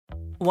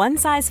One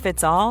size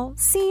fits all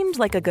seemed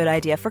like a good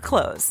idea for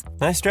clothes.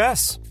 Nice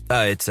dress.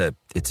 It's a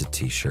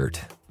t-shirt.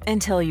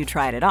 Until you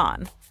tried it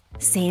on.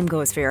 Same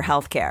goes for your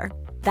healthcare.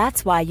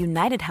 That's why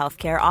United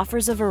Healthcare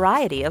offers a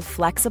variety of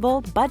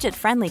flexible,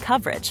 budget-friendly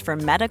coverage for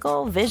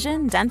medical,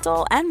 vision,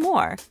 dental, and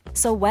more.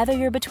 So whether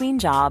you're between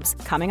jobs,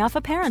 coming off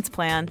a parent's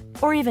plan,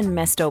 or even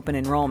missed open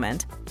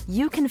enrollment,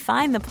 you can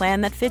find the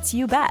plan that fits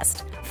you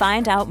best.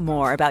 Find out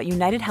more about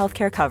United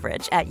Healthcare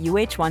coverage at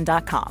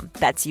uh1.com.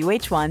 That's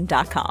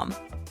uh1.com.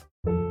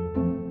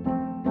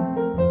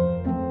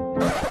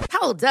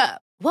 Hold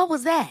up. What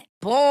was that?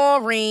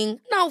 Boring.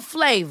 No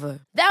flavor.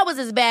 That was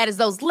as bad as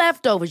those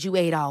leftovers you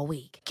ate all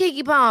week.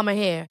 Keke Palmer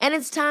here, and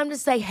it's time to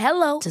say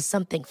hello to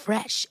something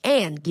fresh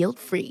and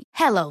guilt-free.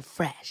 Hello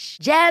Fresh.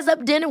 Jazz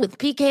up dinner with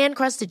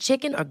pecan-crusted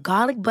chicken or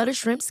garlic butter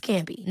shrimp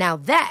scampi. Now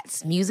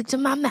that's music to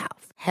my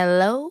mouth.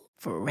 Hello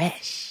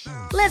Fresh.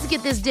 Let's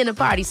get this dinner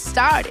party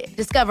started.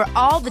 Discover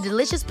all the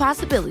delicious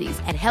possibilities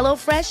at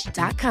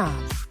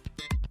hellofresh.com.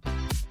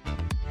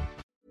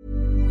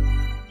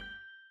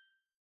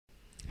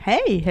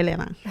 Hej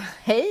Helena.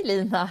 Hej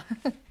Lina.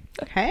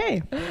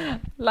 Hej.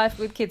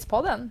 Life with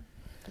Kids-podden.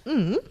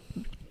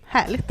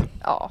 Härligt.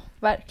 Ja,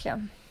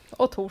 verkligen.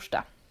 Och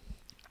torsdag.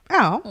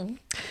 Ja,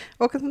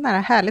 och ett sånt där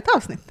härligt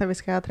avsnitt där vi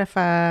ska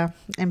träffa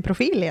en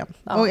profil igen.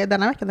 Ja. Och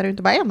denna veckan är det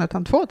inte bara en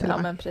utan två till och med.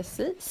 Ja, men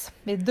precis.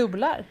 Vi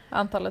dubblar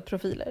antalet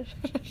profiler.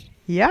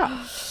 Ja,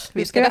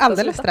 vi ska nästan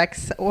alldeles sluta.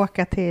 strax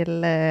åka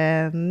till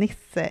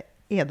Nisse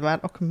Edvard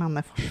och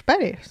Manne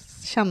Forsberg,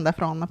 kända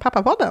från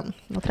Pappapodden,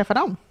 och träffa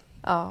dem.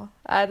 Ja,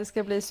 det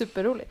ska bli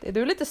superroligt. Är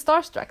du lite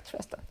starstruck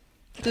förresten?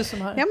 Du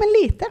som har... Ja, men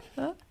lite.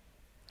 Ja.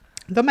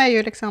 De är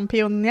ju liksom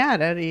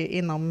pionjärer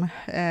inom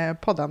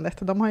poddandet.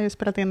 De har ju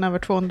spelat in över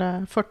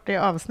 240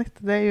 avsnitt.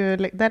 Det är ju,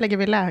 där lägger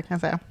vi lä, kan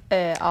jag säga.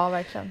 Ja,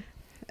 verkligen.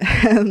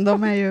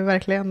 De är ju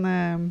verkligen...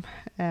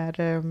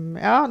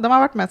 ja, de har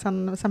varit med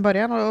sedan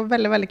början och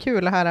väldigt, väldigt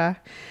kul att höra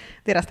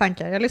deras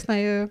tankar. Jag lyssnar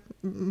ju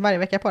varje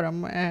vecka på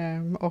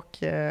dem och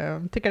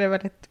tycker det är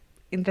väldigt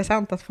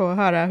intressant att få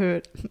höra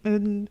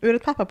ur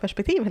ett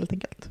pappaperspektiv helt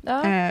enkelt.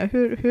 Ja.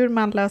 Hur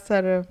man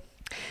löser...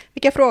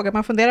 Vilka frågor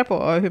man funderar på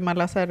och hur man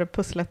löser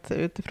pusslet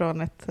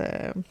utifrån ett...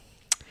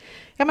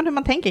 ja, men hur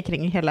man tänker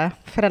kring hela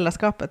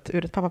föräldraskapet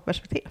ur ett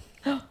pappaperspektiv.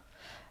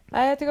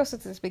 Nej, jag tycker också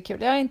att det ska bli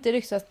kul. Jag har inte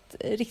lyssnat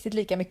riktigt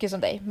lika mycket som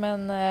dig,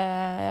 men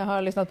jag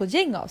har lyssnat på ett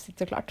gäng avsnitt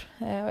såklart.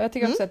 Och jag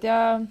tycker också att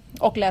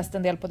och läst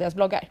en del på deras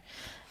bloggar.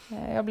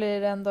 Jag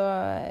blir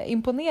ändå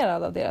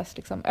imponerad av deras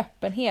liksom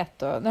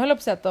öppenhet. Och nu höll jag på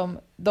att säga att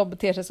de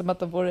beter sig som att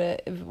de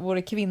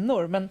vore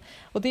kvinnor.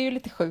 Och det är ju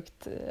lite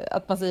sjukt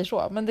att man säger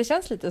så. Men det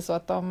känns lite så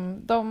att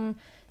de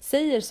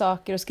säger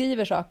saker och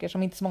skriver saker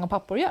som inte så många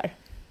pappor gör.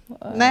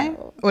 Nej,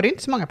 och det är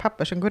inte så många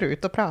pappor som går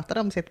ut och pratar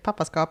om sitt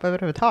pappaskap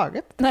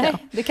överhuvudtaget. Nej,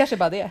 det kanske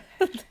bara det.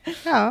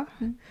 Ja,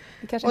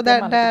 och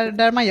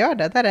där man gör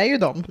det, där är ju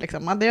de.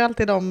 Liksom. Det är ju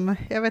alltid de,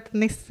 jag vet,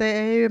 Nisse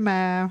är ju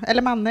med,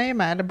 eller Manne är ju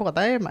med, eller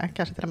båda är ju med,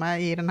 kanske till och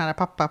med i den här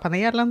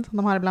pappapanelen som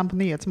de har ibland på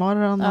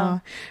Nyhetsmorgon. Ja. Och,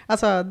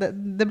 alltså,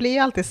 det blir ju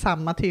alltid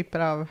samma typer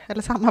av,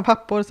 eller samma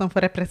pappor som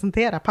får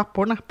representera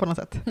papporna på något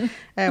sätt.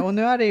 Och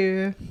nu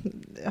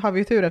har vi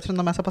ju tur eftersom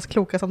de är så pass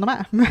kloka som de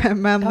är.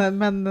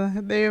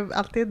 Men det är ju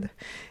alltid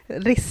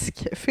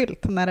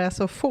riskfyllt när det är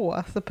så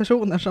få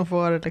personer som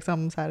får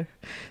liksom så här,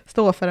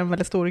 stå för en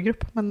väldigt stor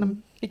grupp.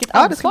 Men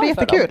det ska bli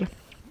jättekul.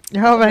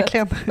 Ja,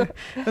 verkligen.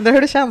 Undrar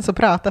hur det känns att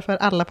prata för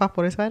alla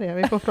pappor i Sverige.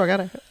 Vi får fråga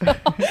det.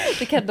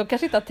 De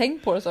kanske inte har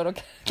tänkt på det så. De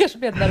kanske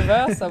blir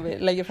nervösa om vi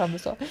lägger fram det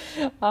så.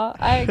 Ja,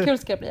 kul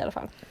ska det bli i alla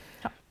fall.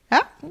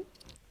 Ja.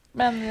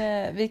 Men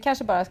vi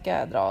kanske bara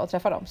ska dra och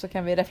träffa dem, så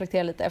kan vi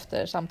reflektera lite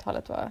efter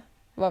samtalet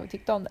vad vi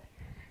tyckte om det.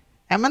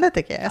 Ja, men det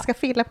tycker jag. Jag ska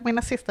fila på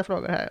mina sista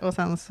frågor här och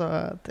sen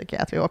så tycker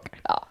jag att vi åker.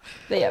 Ja,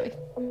 det gör vi.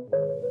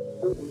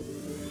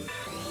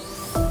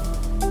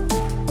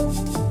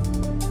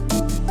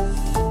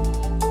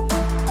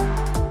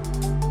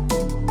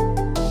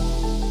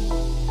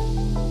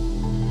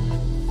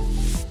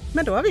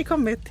 Men då har vi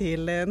kommit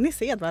till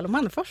Nisse Edvard och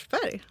Manne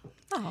Forsberg.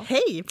 Ja.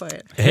 Hej på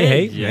er!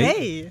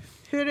 Hej!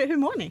 Hur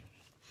mår ni?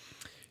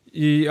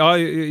 Ja,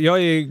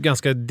 jag är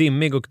ganska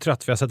dimmig och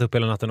trött för jag satt upp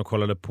hela natten och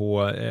kollade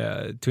på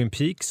Twin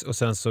Peaks och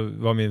sen så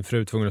var min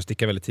fru tvungen att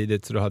sticka väldigt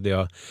tidigt, så då hade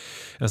jag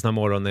en sån här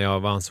morgon när jag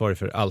var ansvarig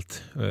för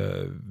allt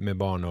med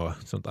barn och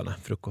sånt där,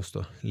 frukost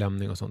och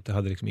lämning och sånt. Jag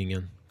hade liksom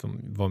ingen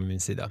som var med min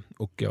sida.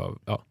 Och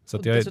så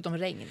att dessutom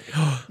regn.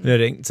 Det är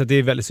regn, så det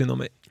är väldigt synd om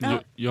mig.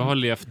 Jag har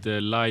levt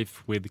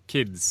Life with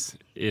Kids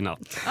i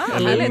natt.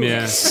 Eller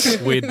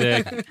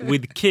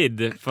with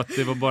Kid, för att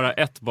det var bara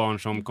ett barn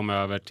som kom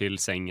över till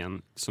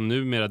sängen, som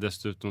numera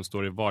dessutom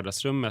står i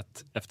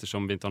vardagsrummet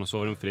eftersom vi inte har något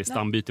sovrum för det är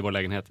stambyte i vår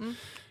lägenhet.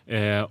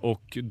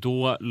 Och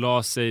då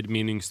la sig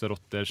min yngsta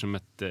dotter som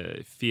ett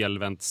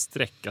felvänt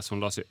streck, alltså hon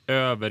la sig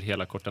över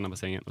hela kortarna på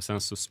sängen och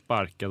sen så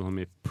sparkade hon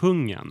mig i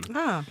pungen.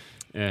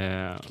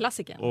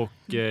 Klassiken. Och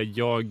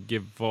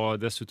jag var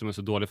dessutom en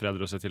så dålig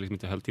förälder så att jag liksom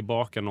inte höll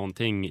tillbaka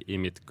någonting i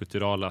mitt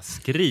gutturala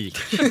skrik.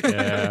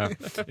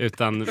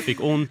 Utan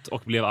fick ont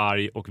och blev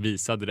arg och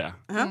visade det.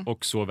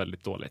 Och så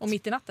väldigt dåligt. Och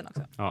mitt i natten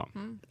också. Ja.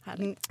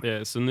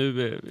 Härligt. Så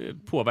nu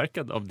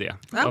påverkad av det.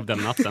 Av den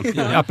natten.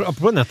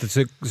 Apropå nätet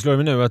så slår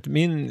det mig nu att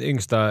min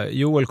yngsta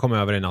Joel kom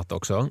över i natt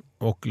också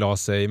och la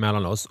sig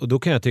mellan oss. Och då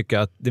kan jag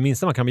tycka att det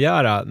minsta man kan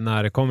begära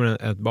när det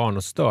kommer ett barn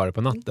och stör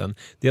på natten,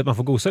 det är att man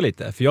får gosa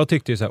lite. För jag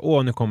tyckte ju så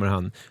här, nu kommer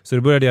han. Så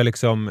då började jag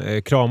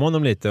liksom krama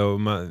honom lite och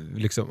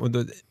och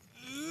då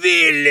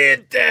vill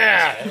inte!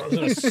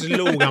 Och så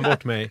slog han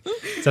bort mig.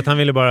 Så att han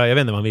ville bara, jag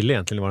vet inte vad han ville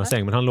egentligen i våran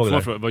säng, men han låg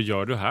där. Vad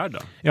gör du här då?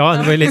 Ja,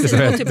 det var lite så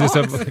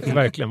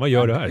verkligen, vad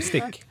gör du här?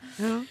 Stick.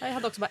 Jag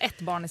hade också bara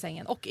ett barn i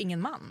sängen och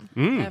ingen man.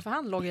 För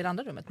han låg i det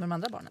andra rummet med de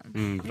andra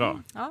barnen. Bra.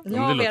 Ja,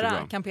 jag och Vera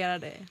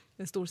kamperade i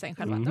en stor säng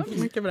själva.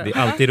 Mycket bra. Det är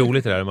alltid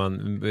roligt det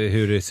där,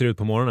 hur det ser ut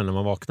på morgonen när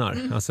man vaknar.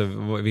 Alltså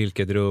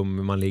vilket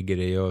rum man ligger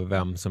i och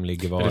vem som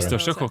ligger var. Den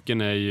största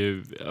chocken är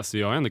ju, alltså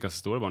jag har ändå ganska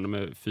stora barn, de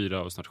är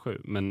 4 och snart 7.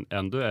 Men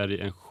ändå är det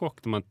en chock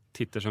när man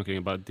tittar sig omkring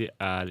och bara, det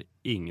är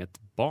inget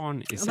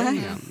barn i sängen.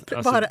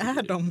 Alltså, var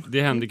är de?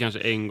 Det händer kanske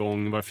en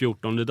gång var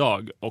 14:e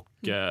dag och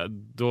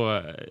då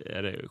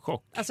är det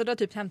chock. Alltså det har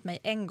typ hänt mig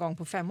en gång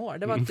på 5 år.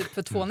 Det var typ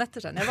för 2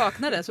 nätter sedan. När jag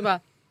vaknade så bara,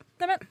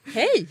 nej men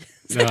hej!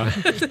 Ja.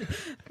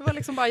 Det var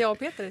liksom bara jag och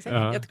Peter i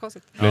sängen.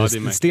 Jättekonstigt. Ja, det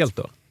är stelt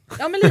då.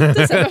 Ja men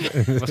lite så.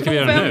 Vad ska vi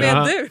göra Vem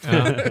nu?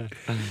 är du?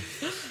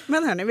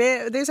 Men hörni,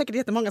 det är säkert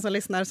jättemånga som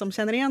lyssnar som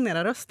känner igen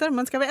era röster.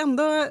 Men ska vi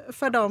ändå,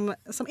 för de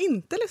som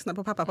inte lyssnar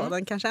på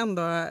Pappapodden, kanske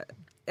ändå...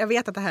 Jag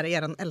vet att det här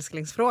är en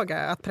älsklingsfråga,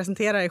 att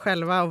presentera er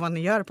själva och vad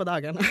ni gör på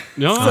dagarna.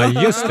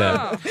 Ja, just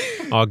det.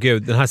 Ja,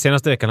 gud, den här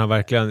senaste veckan har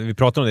verkligen, vi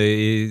pratade om det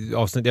i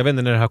avsnitt, jag vet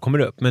inte när det här kommer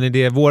upp, men i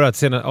det vårat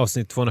senaste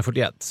avsnitt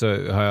 241 så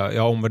har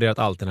jag omvärderat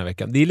allt den här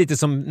veckan. Det är lite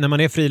som när man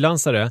är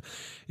frilansare.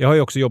 Jag har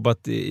ju också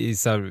jobbat i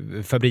så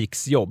här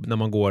fabriksjobb när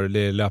man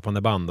går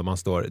löpande band och man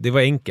står. Det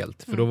var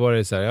enkelt, för då var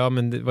det så här, ja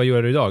men vad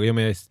gör du idag?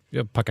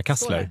 Jag packar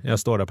kassler. Jag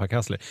står där och packar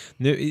kassler.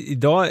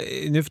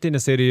 Nu för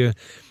tiden så är det ju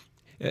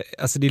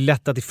alltså det är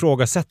lätt att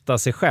ifrågasätta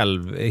sig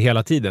själv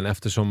hela tiden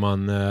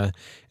eftersom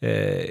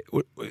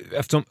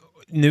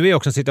nu är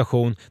också en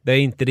situation där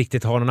jag inte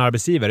riktigt har någon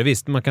arbetsgivare.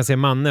 Visst, man kan se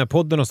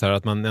podden och så här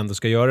att man ändå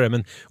ska göra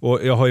det. Och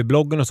jag har ju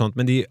bloggen och sånt,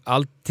 men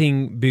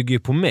allting bygger ju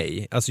på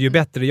mig. Alltså ju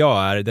bättre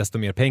jag är, desto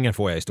mer pengar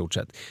får jag i stort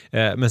sett.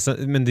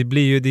 Men det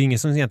är ingen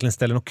som egentligen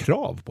ställer något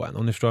krav på en,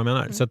 om ni förstår vad jag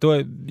menar. Så att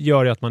då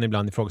gör det att man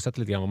ibland ifrågasätter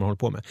lite grann vad man håller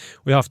på med.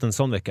 Och jag har haft en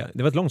sån vecka.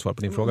 Det var ett långt svar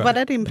på din fråga. Vad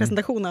är din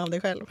presentation av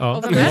dig själv?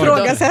 Ja. Du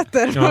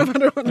ifrågasätter. Ja.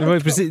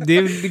 Det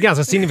är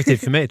ganska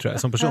signifikativt för mig tror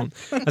jag, som person.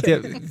 Att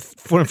jag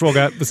får en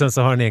fråga och sen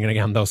så har en egen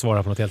agenda och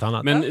svarar på något helt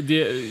annat. Men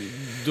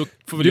då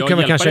får väl du jag kan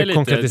väl hjälpa kanske dig lite.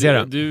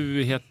 konkretisera.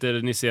 Du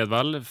heter Nisse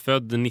Edvall,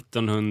 född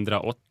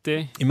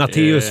 1980. I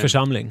Matteus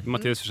församling.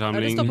 Matteus Ja,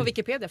 församling. det står på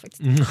Wikipedia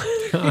faktiskt.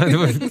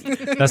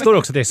 Där står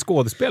också att det är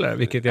skådespelare,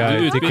 vilket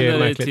jag Du tycker är utbildade dig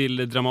märkligt.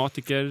 till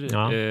dramatiker,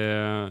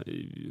 Ja.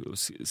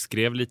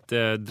 skrev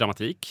lite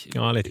dramatik,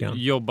 Ja, lite grann.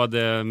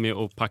 jobbade med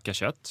att packa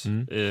kött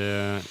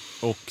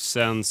och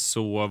sen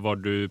så var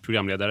du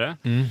programledare.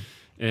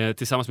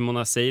 Tillsammans med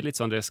Mona Seilitz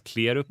och Andreas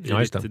Klerup i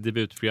ditt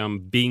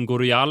debutprogram Bingo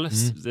Royal,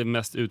 det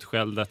mest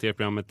utskällda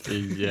tv-programmet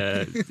i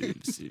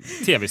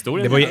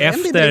tv-historien. Det var ju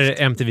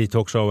efter MTV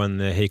Talkshowen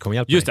Hej kom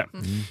hjälp mig. Just det.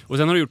 Och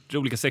sen har du gjort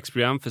olika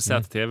sexprogram för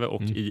ZTV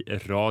och i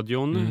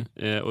radion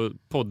och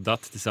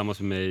poddat tillsammans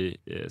med mig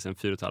sen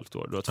 4,5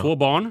 år. Du har 2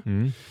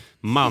 barn,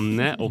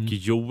 Manne och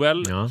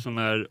Joel som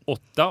är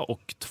 8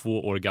 och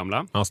 2 år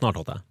gamla. Ja, snart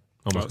 8.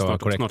 Om man ska vara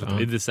korrekt.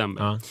 Snart, i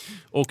december. Ja.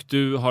 Och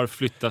du har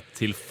flyttat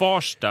till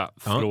Farsta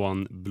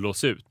från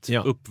Blåsut.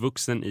 Ja.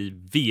 Uppvuxen i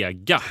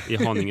Vega i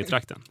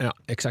Haningetrakten. Ja,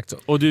 exakt så.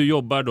 Och du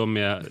jobbar då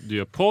du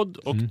gör podd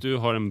och du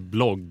har en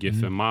blogg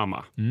för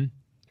mamma.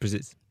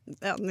 Precis.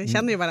 Ja, ni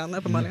känner ju varandra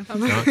uppenbarligen.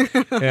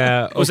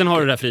 Och sen har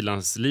du det här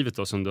frilanslivet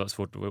då som du har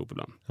svårt att vara ihop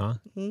ibland. Ja.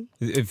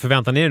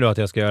 Förväntar ni er då att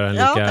jag ska göra en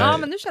lika... Ja,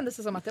 men nu kändes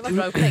det som att det var ett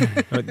bra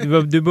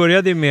upplägg. Du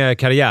började med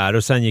karriär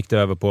och sen gick du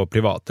över på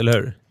privat, eller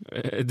hur?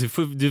 Du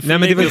får nej,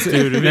 men det lägga upp det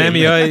hur du vill. Nej,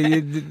 men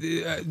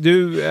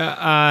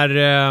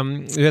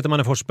du heter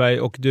Manne Forsberg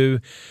och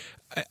du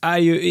är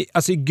ju,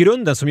 alltså i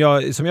grunden som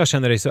jag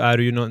känner dig så är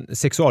du ju någon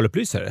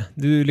sexualupplysare.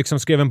 Du liksom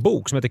skrev en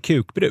bok som heter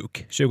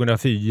Kukbruk.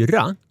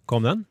 2004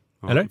 kom den.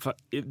 Eller?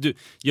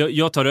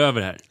 Jag tar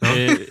över här,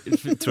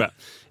 tror jag.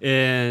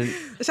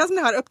 Det känns som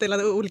ni har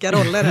uppdelade olika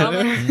roller här.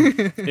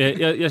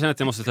 Jag känner att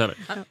jag måste ta över.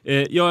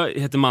 Jag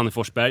heter Manne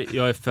Forsberg,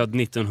 jag är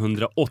född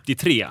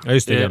 1983. Ja,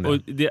 just det, och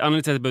det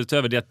anledningen till att jag behöver ta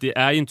över det är att det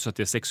är ju inte så att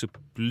jag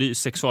är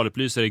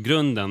sexualupplysare i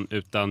grunden,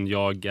 utan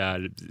jag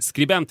är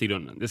skribent i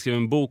grunden. Jag skrev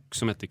en bok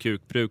som heter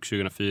Kukbruk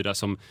 2004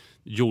 som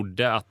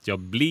gjorde att jag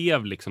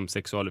blev liksom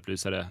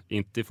sexualupplysare,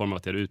 inte i form av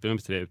att jag utbildade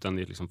mig till det, utan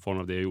i liksom form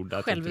av det jag gjorde.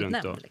 Att självutnämnd.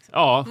 liksom.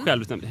 Ja,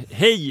 självutnämnd.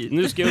 Hej,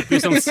 nu ska jag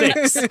upplysa om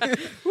sex.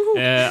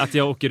 Att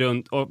jag åker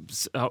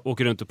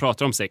runt och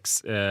pratar om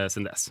sex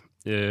sen dess.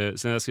 Sen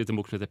har jag skrivit en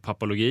bok som heter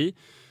Pappologi.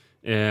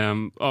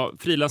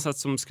 Frilansat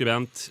som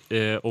skribent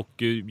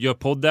och gör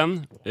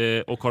podden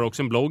och har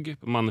också en blogg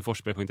på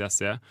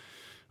manneforsberg.se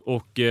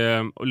och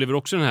lever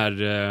också den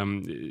här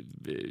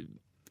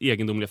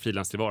egendomliga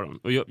frilanstillvaron.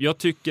 Och jag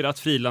tycker att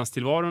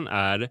frilanstillvaron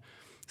är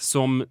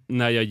som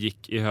när jag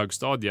gick i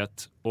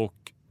högstadiet och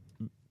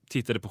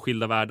tittade på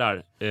Skilda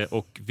världar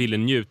och ville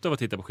njuta av att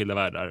titta på Skilda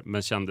världar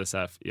men kände så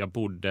här, jag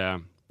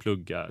borde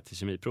plugga till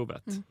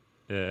kemiprovet.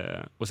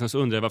 Och sen så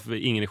undrar jag varför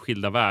ingen i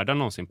Skilda världar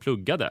någonsin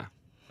pluggade.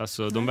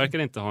 Alltså de verkar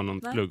inte ha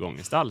någon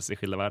pluggångest alls i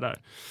Skilda världar.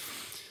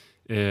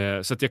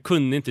 Så att jag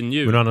kunde inte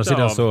njuta av... Men å andra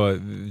sidan så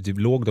typ,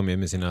 låg de ju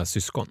med sina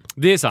syskon.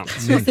 Det är sant.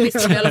 Det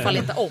visste de i alla fall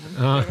inte om.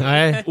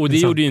 Nej, och det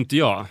gjorde ju inte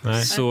jag.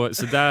 Nej. Så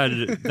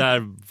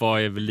där var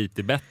jag väl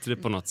lite bättre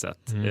på något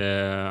sätt.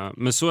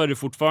 Men så är det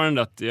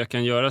fortfarande att jag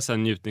kan göra så här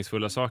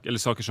njutningsfulla saker, eller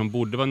saker som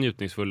borde vara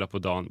njutningsfulla på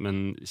dagen,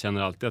 men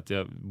känner alltid att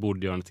jag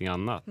borde göra någonting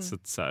annat. Så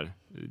att, så här,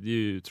 det är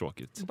ju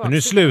tråkigt. Men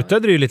nu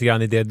slutade du ju lite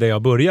grann i det där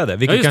jag började,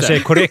 vilket kanske är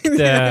korrekt.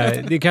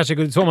 Det är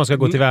kanske så man ska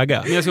gå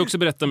tillväga. Men jag ska också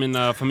berätta om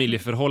mina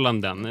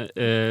familjeförhållanden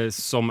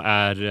som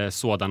är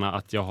sådana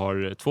att jag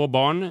har 2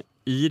 barn.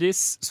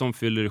 Iris som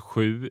fyller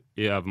 7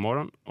 i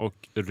övermorgon och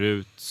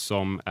Rut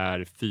som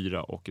är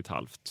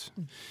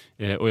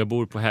 4,5. Och jag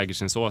bor på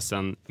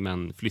Hägerstensåsen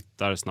men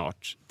flyttar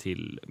snart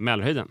till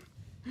Mälarhöjden.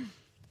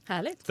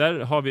 Härligt. Där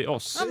har vi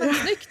oss. Ja, men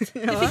snyggt.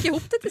 Vi fick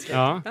ihop det till slut.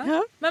 Ja.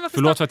 Men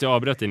Förlåt för att jag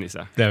avbröt dig,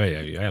 Nisse.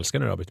 Jag älskar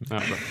när du avbryter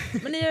mig.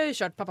 Men ni har ju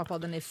kört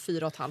Pappapodden i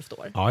 4,5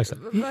 år. Ja,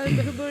 exakt.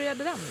 Hur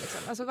började den? Liksom?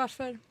 Alltså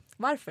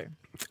varför?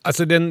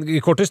 Alltså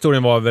den korta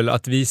historien var väl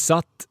att vi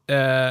satt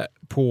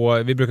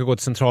vi brukar gå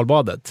till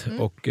Centralbadet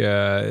och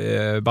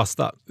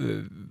basta.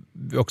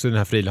 Också den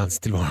här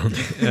frilanstillvaron.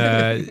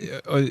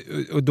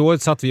 Och då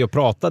satt vi och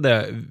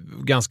pratade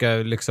ganska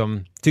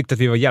liksom, tyckte att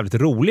vi var jävligt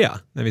roliga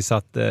när vi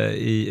satt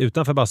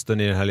utanför bastun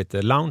i den här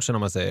lite loungen om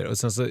man säger. Och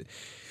sen så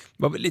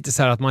var det lite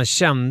så här att man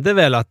kände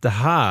väl att det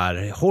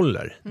här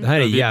håller. Det här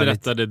är vi jävligt...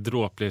 berättade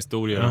dråpliga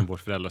historier om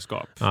vårt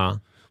föräldraskap. Ja.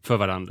 För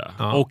varandra.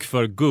 Ja. Och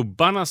för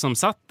gubbarna som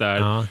satt där.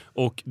 Ja.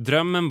 Och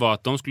drömmen var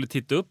att de skulle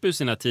titta upp ur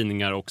sina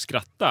tidningar och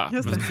skratta.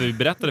 För vi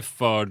berättade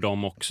för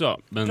dem också.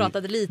 Men...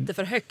 pratade lite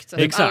för högt. Så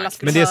exakt. Alla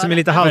men det som är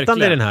lite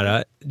haltande i den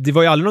här, det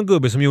var ju aldrig någon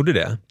gubbe som gjorde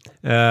det.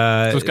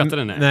 Som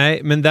skrattade?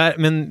 Nej,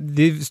 men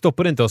det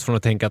stoppade inte oss från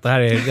att tänka att det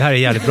här är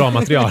jävligt bra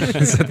material.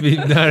 Så att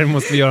det här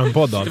måste vi göra en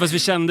podd av. Fast vi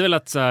kände väl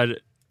att så här,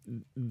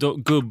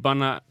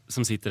 gubbarna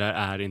som sitter där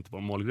är inte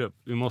vår målgrupp.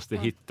 Vi måste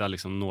hitta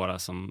liksom några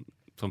som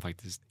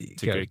faktiskt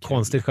tycker det är kul.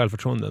 Konstigt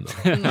självförtroende ändå.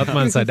 Att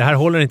man säger, det här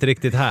håller inte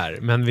riktigt här,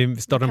 men vi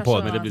startar en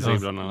podd. Men det blir så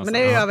bra. Men det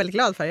är jag väldigt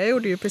glad för. Jag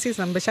gjorde ju precis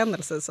en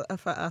bekännelse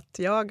för att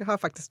jag har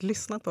faktiskt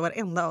lyssnat på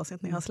varenda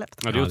avsnitt ni har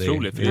släppt. Ja, det är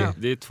otroligt.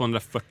 Det är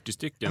 240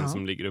 stycken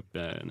som ligger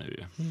uppe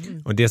nu.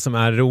 Och det som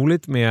är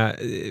roligt med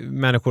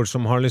människor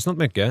som har lyssnat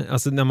mycket,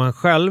 alltså när man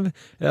själv,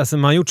 alltså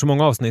man har gjort så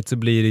många avsnitt så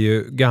blir det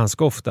ju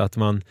ganska ofta att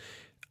man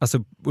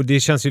alltså, och det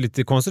känns ju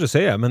lite konstigt att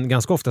säga, men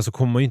ganska ofta så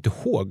kommer jag inte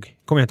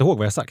ihåg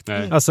vad jag sagt.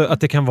 Alltså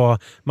att det kan vara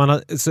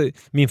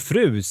min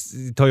fru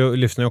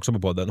lyssnar ju också på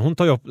podden. Hon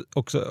tar ju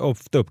också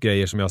ofta upp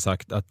grejer som jag har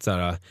sagt att så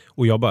här,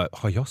 och jag bara,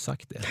 har jag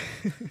sagt det?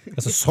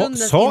 Alltså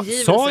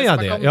sa jag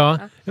det? Ja,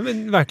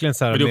 men verkligen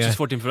så här. Men det är också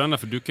svårt inför andra,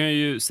 för du kan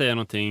ju säga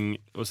någonting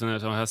och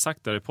sen har jag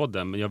sagt det i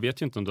podden, men jag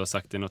vet ju inte om du har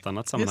sagt det i något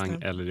annat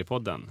sammanhang eller i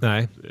podden.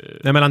 Nej,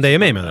 mellan dig och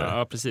mig menar du?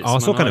 Ja, precis. Ja,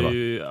 så kan det vara. Man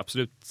har ju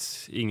absolut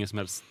ingen som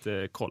helst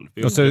koll.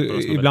 Och så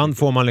ibland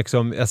får man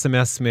liksom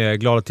sms med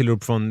glada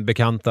tillrop från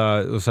bekanta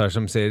och så här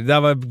som säger, det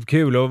där var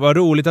kul och vad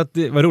roligt att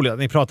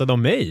ni pratade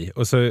om mig.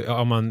 Och så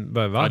har man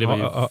bara, va? Ja, det var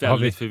ju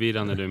väldigt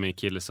förvirrande du med en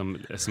kille som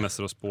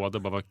smsade oss båda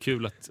och bara, vad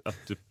kul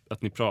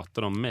att ni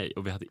pratade om mig,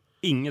 och vi hade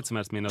inget som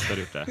helst minne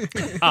där ute.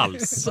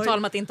 Alls. På tal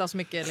om att inte ha så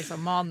mycket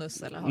liksom,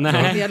 manus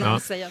eller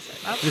säga så.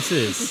 Ja.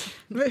 Precis.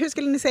 Hur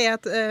skulle ni säga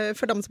att,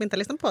 för de som inte har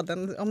lyssnat på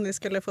den, om ni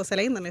skulle få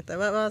sälja in den lite,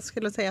 vad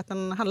skulle ni säga att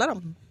den handlar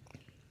om?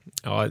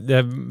 Ja,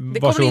 det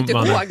kommer ni inte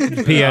ihåg.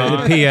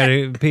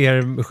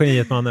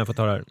 PR-geniet mannen får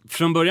ta det här.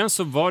 Från början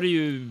så var det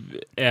ju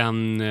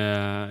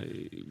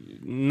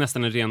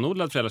nästan en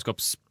renodlad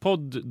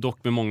föräldraskapspodd,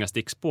 dock med många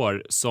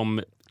stickspår,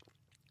 som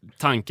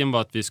tanken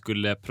var att vi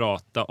skulle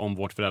prata om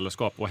vårt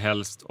föräldraskap och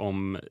helst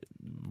om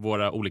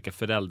våra olika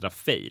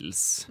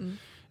föräldrafails.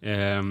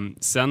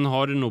 Sen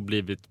har det nog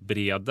blivit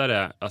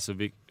bredare. Alltså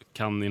vi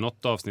kan i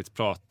något avsnitt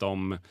prata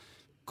om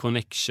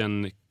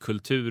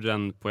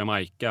connection-kulturen på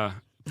Jamaica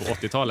på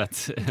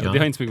 80-talet. Det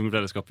har inte så mycket med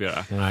föräldraskap att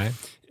göra. Nej.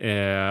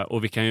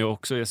 Och vi kan ju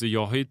också, alltså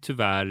jag har ju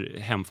tyvärr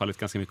hemfallit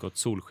ganska mycket åt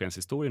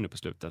solskenshistorien nu på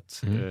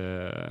slutet.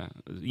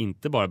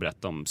 Inte bara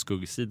berätta om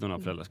skuggsidorna av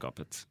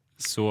föräldraskapet.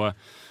 Så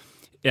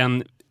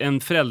en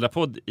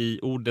föräldrapodd i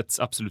ordets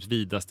absolut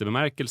vidaste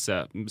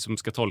bemärkelse, som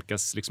ska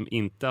tolkas liksom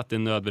inte att det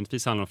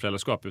nödvändigtvis handlar om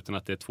föräldraskap, utan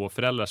att det är 2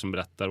 föräldrar som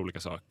berättar olika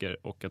saker,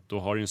 och att då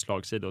har det en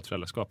slagsida åt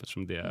föräldraskapet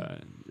som det är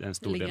en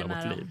stor del av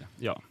vårt liv.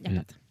 Ja.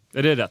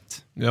 Är det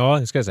rätt? Ja,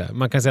 det ska jag säga.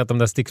 Man kan säga att de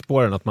där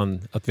stickspåren,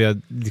 att vi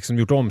har liksom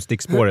gjort om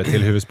stickspåret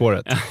till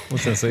huvudspåret. Och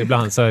sen så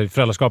ibland så har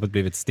föräldraskapet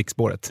blivit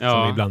stickspåret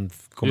som vi ibland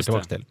kommer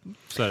tillbaka till.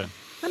 Så är det.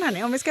 Men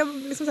hörni, om vi ska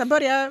liksom så här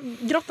börja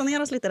grotta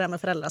ner oss lite där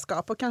med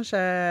föräldraskap och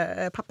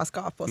kanske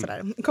pappaskap och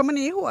sådär. Kommer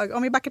ni ihåg,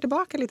 om vi backar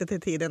tillbaka lite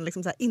till tiden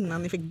liksom så här,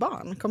 innan ni fick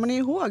barn, kommer ni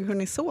ihåg hur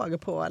ni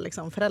såg på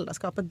liksom,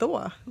 föräldraskapet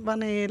då? Vad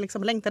ni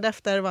liksom längtade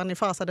efter, vad ni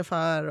fasade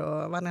för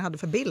och vad ni hade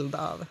för bild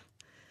av?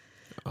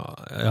 Ja,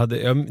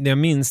 jag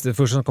minns det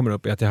första som kommer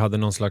upp är att jag hade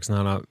någon slags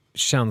här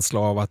känsla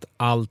av att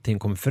allting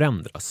kommer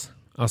förändras.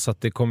 Alltså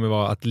att det kommer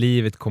vara, att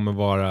livet kommer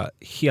vara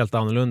helt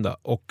annorlunda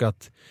och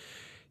att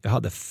jag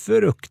hade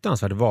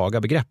fruktansvärt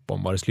vaga begrepp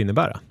om vad det skulle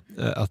innebära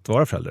att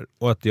vara förälder.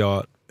 Och att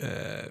jag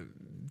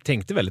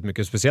tänkte väldigt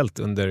mycket, speciellt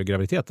under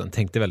graviditeten,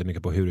 tänkte väldigt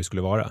mycket på hur det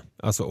skulle vara.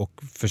 Alltså,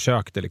 och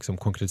försökte liksom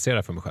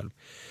konkretisera för mig själv.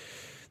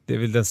 Det är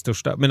väl den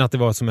största, men att det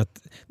var som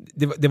ett,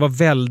 det var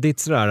väldigt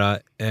sådär,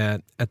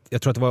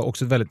 jag tror att det var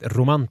också ett väldigt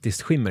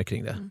romantiskt skimmer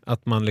kring det.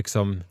 Att man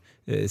liksom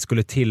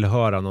skulle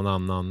tillhöra någon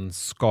annan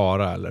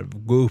skara eller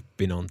gå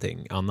upp i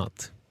någonting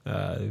annat.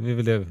 Vi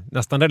ville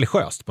nästan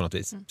religiöst på något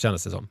vis,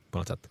 kändes det som på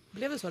något sätt.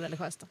 Blev det så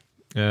religiöst då?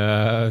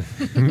 Jag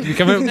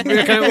kan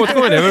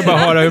återkomma det, jag vill bara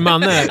höra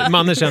hur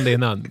Manne kände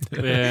innan.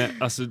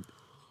 Alltså,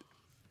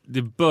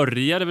 det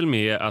började väl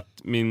med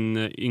att min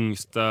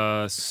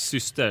yngsta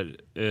syster,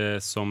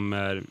 som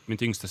är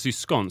mitt yngsta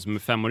syskon, som är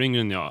 5 år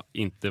yngre än jag,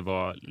 inte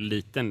var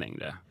liten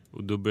längre.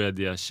 Och då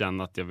började jag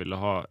känna att jag ville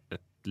ha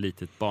ett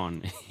litet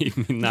barn i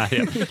min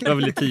närhet. Jag var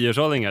väl i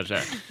 10-årsåldern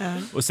kanske.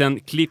 Och sen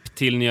klipp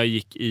till när jag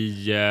gick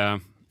i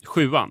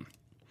 7:an.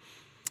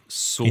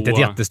 Så... Inte ett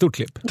jättestort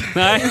klipp.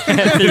 Nej,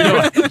 4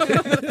 år.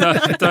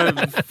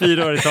 Ta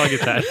 4 år i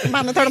taget här.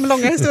 Man tar de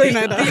långa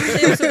historierna idag.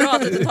 Det är också bra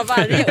att du tar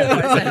varje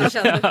år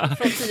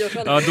från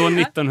 10-årsåldern. Ja, då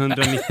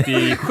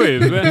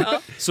 1997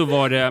 så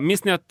var det,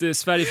 minns ni att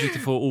Sverige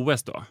fick få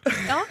OS då?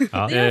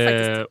 Ja, det gör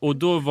det faktiskt. Och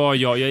då var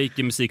jag gick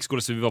i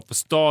musikskola, så vi var på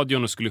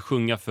stadion och skulle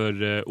sjunga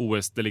för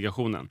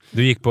OS-delegationen.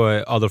 Du gick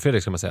på Adolf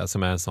Fredrik, ska man säga,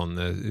 som är en sån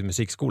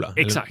musikskola.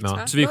 Exakt, eller?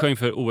 Ja. Så vi sjöng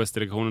för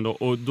OS-delegationen då.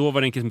 Och då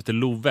var det en kille som hette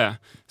Love,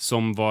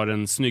 som var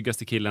den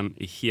snyggaste killen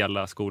i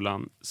hela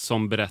skolan,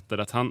 som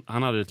berättade att han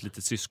hade ett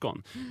litet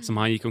syskon som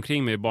han gick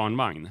omkring med i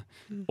barnvagn.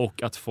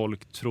 Och att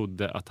folk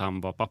trodde att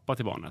han var pappa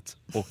till barnet.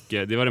 Och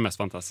det var det mest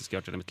fantastiska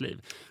jag hört i mitt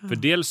liv. För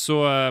dels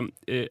så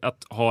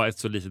att ha ett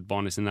så litet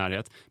barn i sin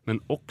närhet, men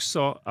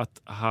också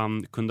att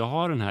han kunde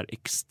ha den här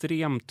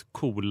extremt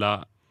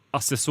coola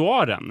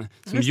accessoaren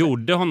som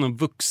gjorde honom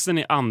vuxen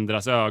i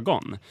andras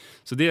ögon.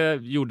 Så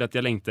det gjorde att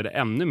jag längtade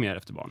ännu mer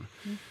efter barn.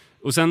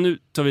 Och sen nu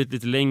tar vi ett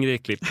lite längre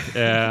klipp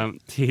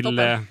till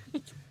när...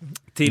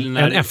 En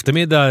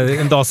eftermiddag,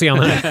 en dag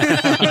senare.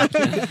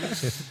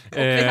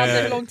 Vi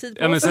hade lång tid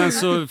på men sen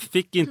så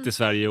fick inte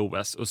Sverige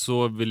OS, och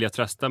så ville jag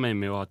trösta mig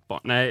med att ha ett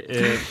barn. Nej,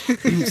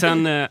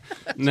 sen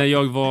när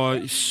jag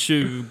var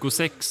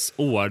 26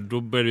 år,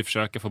 då började vi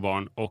försöka få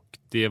barn, och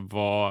det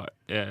var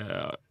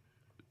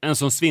en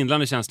sån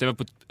svindlande känsla. Jag var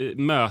på ett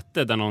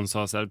möte där någon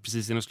sa så här,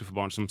 precis innan jag skulle få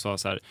barn, som sa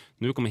så här: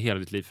 nu kommer hela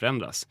ditt liv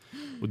förändras.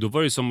 Och då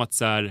var det som att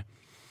så här,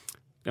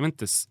 jag vet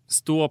inte,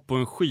 stå på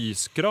en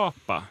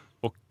skyskrapa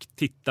och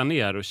titta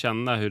ner och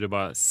känna hur det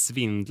bara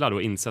svindlar,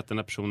 och inse att den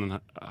här personen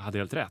hade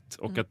helt rätt.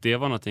 Och att det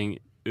var någonting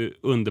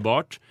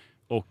underbart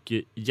och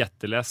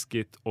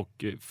jätteläskigt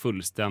och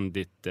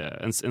fullständigt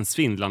en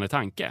svindlande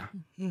tanke.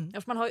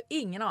 Ja, för man har ju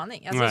ingen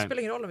aning. Alltså, det spelar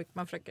ingen roll om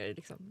man försöker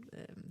liksom,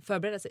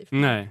 förbereda sig.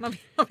 Nej.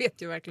 Man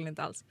vet ju verkligen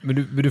inte alls.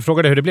 Men du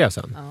frågade hur det blev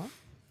sen. Ja.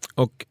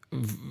 Och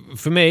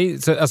för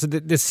mig, så, alltså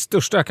det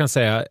största jag kan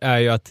säga är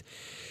ju att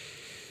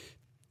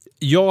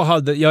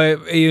jag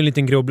är ju en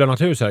liten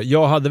grubblarnatur så här.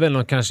 Jag hade väl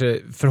någon kanske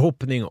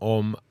förhoppning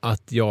om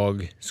att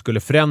jag skulle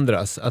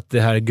förändras. Att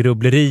det här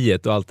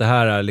grubbleriet och allt det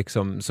här är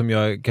liksom, som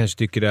jag kanske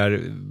tycker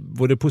är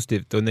både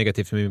positivt och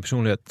negativt för min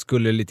personlighet,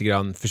 skulle lite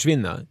grann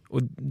försvinna.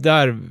 Och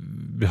där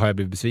har jag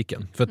blivit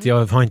besviken. För att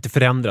jag har inte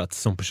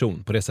förändrats som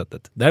person på det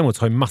sättet. Däremot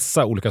har ju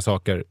massa olika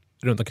saker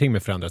runt omkring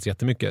mig förändrats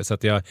jättemycket. Så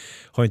att jag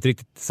har inte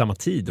riktigt samma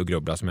tid att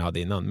grubbla som jag hade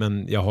innan.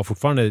 Men jag har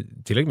fortfarande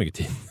tillräckligt mycket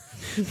tid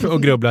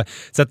och grubbla.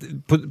 Så att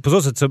på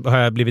så sätt så har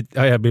jag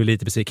blivit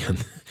lite besviken.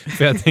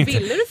 För jag tänkte,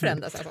 ville du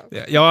förändras alltså?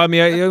 Ja,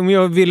 men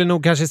jag ville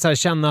nog kanske så här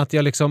känna att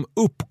jag liksom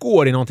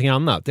uppgår i någonting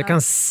annat. Jag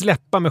kan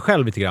släppa mig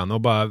själv lite grann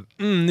och bara,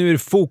 nu är det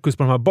fokus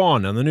på de här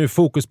barnen och nu är det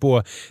fokus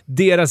på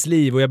deras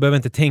liv, och jag behöver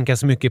inte tänka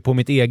så mycket på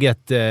mitt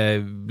eget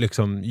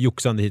liksom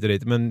joxande hit och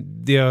dit.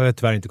 Men det har jag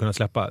tyvärr inte kunnat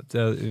släppa.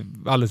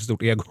 Alldeles för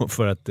stort ego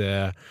för att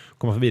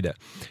komma förbi det.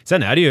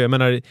 Sen är det ju, jag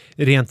menar,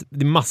 det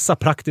är massa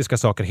praktiska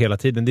saker hela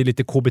tiden. Det är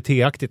lite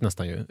KBT-aktigt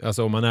nästan ju.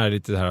 Alltså om man är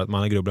lite så här att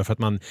man är grubblar, för att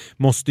man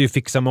måste ju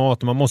fixa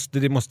mat och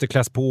det måste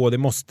kläs på, det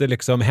måste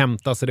liksom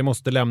hämtas och det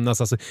måste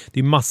lämnas. Alltså det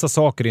är massa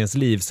saker i ens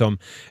liv som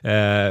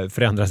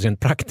förändras rent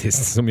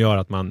praktiskt som gör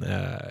att man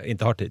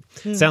inte har tid.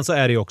 Sen så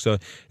är det ju också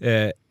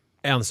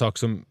en sak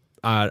som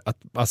är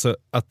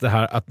att det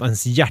här att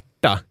ens hjärta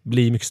smärta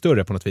blir mycket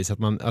större på något vis.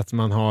 Att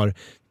man har,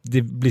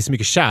 det blir så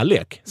mycket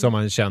kärlek som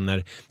man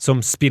känner,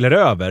 som spiller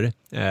över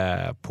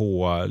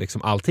på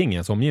liksom allting i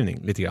ens omgivning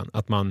lite grann.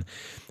 Att man,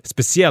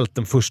 speciellt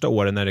de första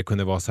åren när det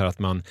kunde vara så här att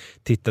man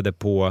tittade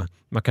på,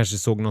 man kanske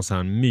såg någon sån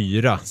här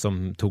myra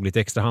som tog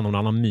lite extra hand om en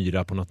annan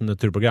myra på något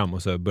naturprogram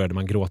och så började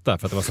man gråta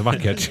för att det var så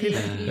vackert.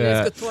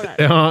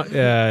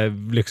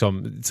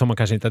 Liksom, som man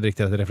kanske inte hade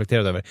riktigt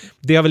reflekterat över.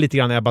 Det har väl lite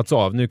grann ebbats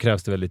av. Nu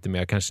krävs det väl lite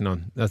mer, kanske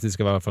att det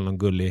ska vara i alla fall någon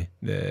gullig,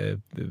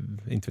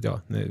 inte vet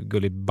jag,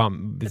 gullig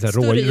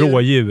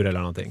rådjur eller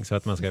någonting, så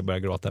att man ska börja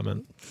gråta.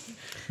 Men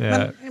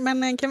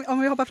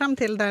om vi hoppar fram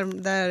till där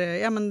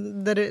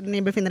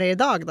ni befinner er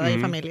idag då,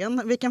 i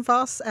familjen. Vilken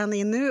fas är ni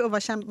i nu och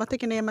vad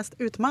tycker ni är mest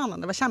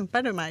utmanande? Vad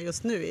kämpar du med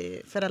just nu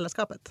i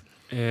föräldraskapet?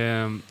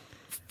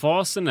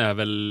 Fasen är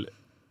väl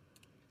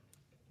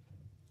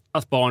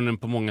att barnen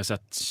på många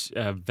sätt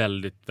är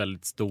väldigt,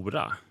 väldigt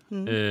stora.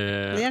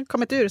 Ni har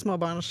kommit ur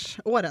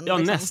småbarnsåren. Ja,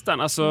 liksom.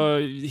 nästan. Alltså,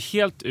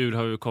 helt ur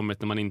har vi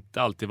kommit när man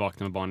inte alltid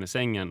vaknar med barn i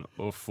sängen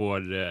och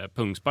får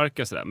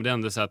pungsparka sådär. Men det är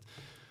ändå så att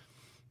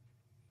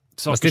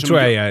fast det tror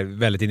jag är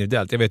väldigt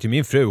individuellt. Jag vet ju,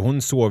 min fru,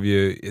 hon sov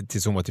ju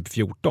tills hon var typ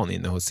 14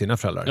 inne hos sina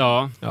föräldrar.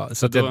 Ja.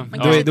 Så då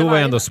var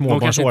ändå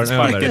småbarnsåren över.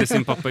 Hon kanske inte sparkade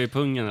sin pappa i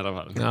pungen i alla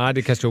fall. Nej,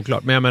 det kanske är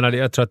oklart. Men jag menar,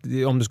 jag tror att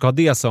om du ska ha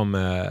det som,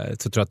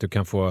 så tror jag att du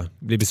kan få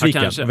bli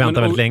besviken och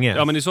vänta väldigt länge.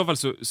 Ja, men i så fall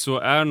så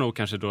är nog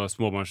kanske då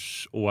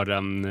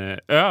småbarnsåren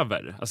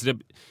över. Alltså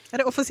är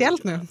det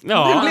officiellt nu?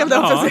 Ja, blev det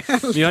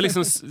officiellt. Vi har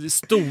liksom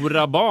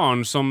stora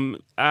barn som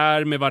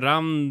är med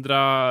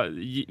varandra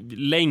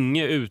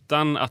länge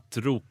utan att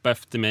ropa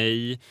efter mig.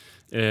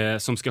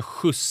 Som ska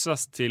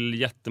skjutsas till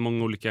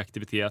jättemånga olika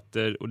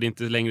aktiviteter. Och det är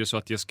inte längre så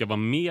att jag ska vara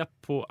med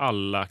på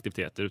alla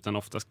aktiviteter, utan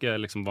ofta ska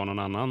jag liksom vara någon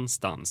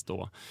annanstans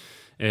då.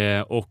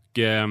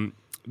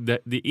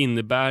 Det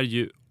innebär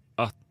ju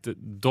att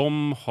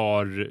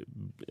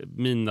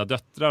mina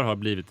döttrar har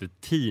blivit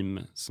ett team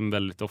som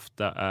väldigt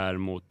ofta är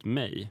mot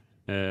mig.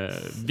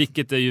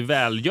 Vilket är ju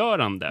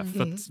välgörande,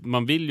 för att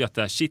man vill ju att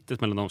det här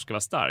kittet mellan dem ska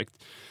vara starkt.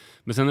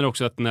 Men sen är det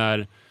också att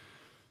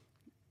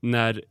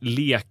när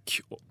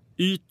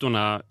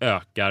lekytorna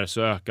ökar,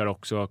 så ökar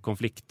också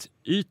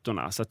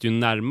konfliktytorna. Så att ju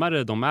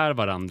närmare de är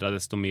varandra,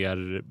 desto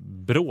mer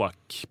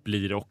bråk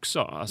blir det också.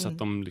 Alltså att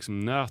de liksom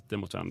nöter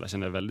mot varandra,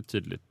 känner jag väldigt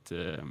tydligt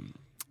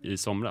i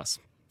somras.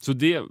 Så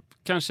det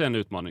kanske är en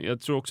utmaning.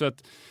 Jag tror också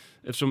att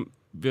eftersom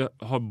vi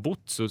har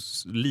bott så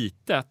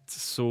litet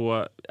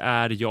så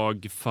är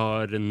jag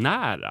för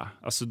nära.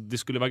 Alltså det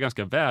skulle vara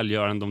ganska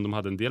välgörande om de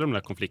hade en del av de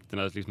här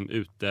konflikterna liksom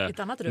ute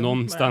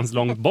någonstans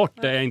långt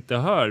bort där jag inte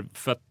hör.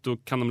 För att då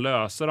kan de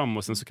lösa dem,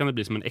 och sen så kan det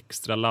bli som en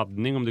extra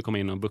laddning om det kommer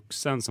in någon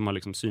vuxen som har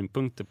liksom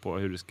synpunkter på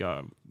hur det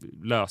ska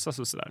lösas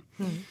och sådär.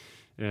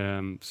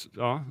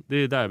 Ja, det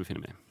är där jag befinner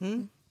mig.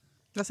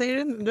 Vad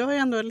säger du? Du har ju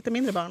ändå lite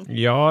mindre barn.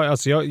 Ja,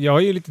 alltså jag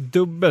är ju lite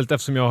dubbelt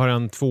eftersom jag har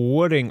en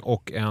 2-åring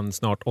och en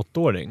snart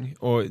 8-åring.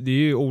 Och det är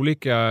ju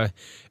olika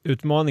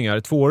utmaningar.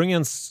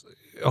 2-åringens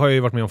har jag ju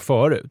varit med om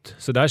förut.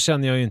 Så där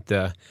känner jag ju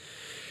inte...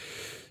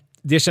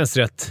 Det känns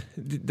rätt...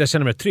 Där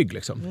känner jag mig trygg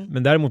liksom.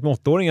 Men däremot med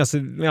 8-åring, alltså,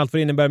 med allt vad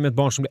det innebär med ett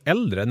barn som blir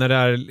äldre. När det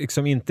är,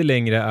 liksom inte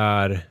längre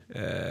är...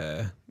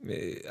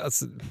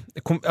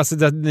 Alltså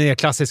det är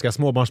klassiska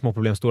småbarn, små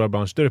problem, stora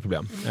barn, större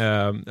problem.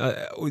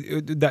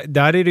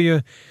 Där är det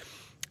ju...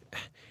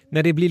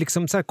 När det blir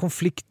liksom så här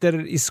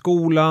konflikter i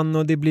skolan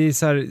och det blir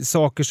så här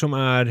saker som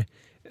är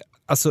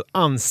alltså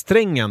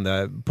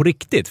ansträngande på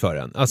riktigt för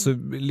en. Alltså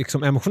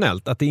liksom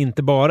emotionellt. Att det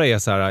inte bara är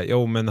så här,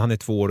 jo men han är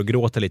 2 år och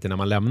gråter lite när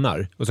man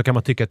lämnar. Och så kan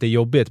man tycka att det är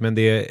jobbigt, men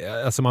det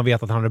är, alltså man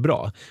vet att han är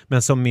bra.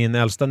 Men som min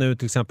äldsta nu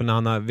till exempel,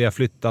 när vi har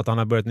flyttat, han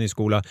har börjat ny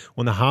skola,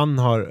 och när han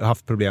har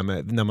haft problem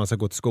med, när man ska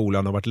gå till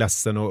skolan och varit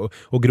ledsen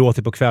och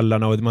gråter på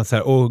kvällarna och man så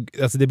här,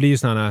 alltså det blir ju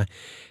såna här,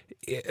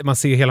 man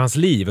ser hela hans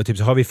liv och typ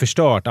så har vi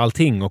förstört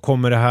allting och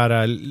kommer det här,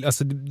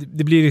 alltså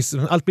det blir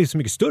liksom, allt blir så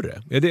mycket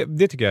större.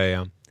 Det tycker jag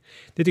är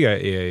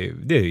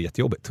det är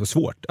jättejobbigt och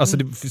svårt. Alltså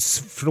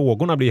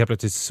frågorna blir helt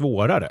plötsligt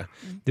svårare.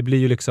 Det blir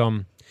ju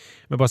liksom,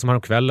 men bara som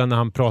häromkvällen när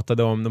han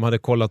pratade om, de hade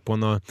kollat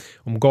på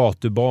om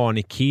gatubarn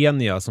i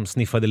Kenya som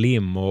sniffade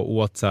lim och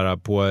åt så här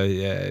på,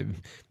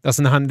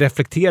 alltså när han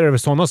reflekterar över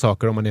sådana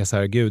saker, om man är så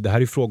här, gud, det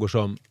här är frågor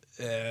som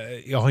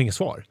jag har inget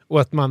svar.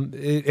 Och att man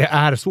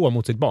är så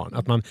mot sitt barn.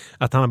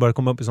 Att han har börjat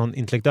komma upp i sån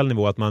intellektuell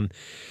nivå att man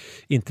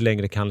inte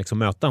längre kan liksom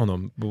möta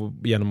honom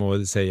genom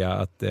att säga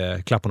att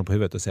klappa honom på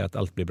huvudet och säga att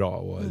allt blir bra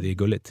och det är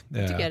gulligt.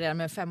 Jag tycker det är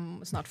med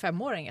snart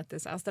 5-åring att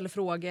han ställer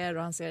frågor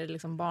och han ser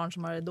liksom barn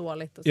som har det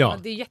dåligt. Och så. Ja.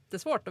 Det är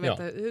jättesvårt att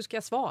veta hur ska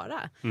jag svara?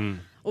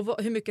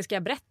 Och hur mycket ska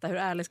jag berätta? Hur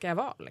ärlig ska jag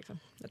vara? Liksom.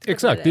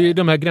 Exakt, det är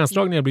de här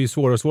gränsdragningarna blir ju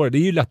svårare och svårare. Det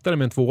är ju lättare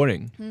med en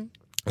 2-åring.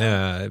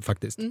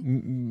 Faktiskt.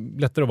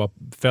 Lättare att vara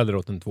förälder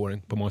åt en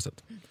 2-åring på många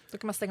sätt. Då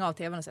kan man stänga av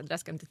tvn och säga att det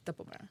ska inte titta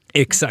på bara.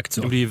 Exakt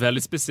så. Det blir ju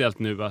väldigt speciellt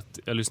nu att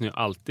jag lyssnar ju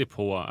alltid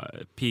på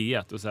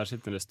P1 och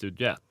särskilt när det är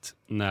Studio 1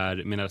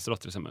 när mina äldsta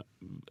säger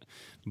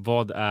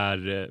vad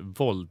är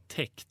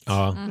våldtäkt?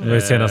 Ja, det var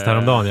det senaste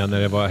häromdagen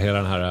när det var hela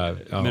den här...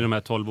 Ja. Med de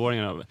här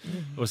 12-åringarna.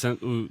 Och sen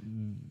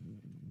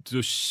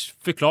då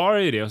förklarar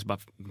ju det och så bara,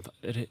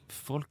 är det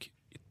folk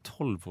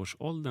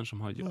 12-årsåldern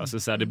som har... Alltså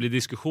så här, det blir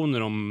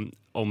diskussioner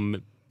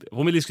om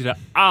hon vill diskutera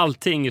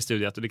allting i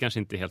studiet och det kanske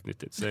inte är helt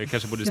nyttigt. Så jag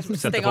kanske borde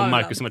sätta på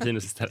Marcus och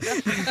Martinus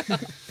istället.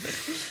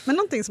 Men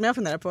någonting som jag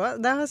funderar på,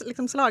 det har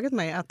liksom slagit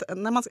mig att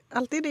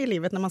alltid i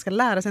livet när man ska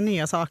lära sig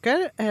nya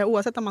saker,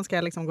 oavsett om man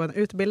ska liksom gå en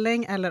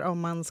utbildning eller om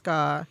man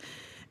ska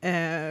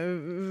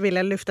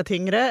vilja lyfta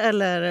tyngre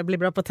eller bli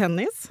bra på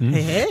tennis.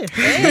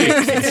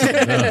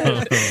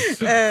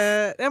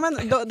 Men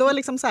då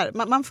liksom så här,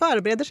 man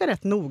förbereder sig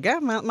rätt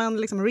noga.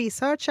 Man liksom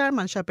researchar,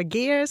 man köper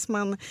gears,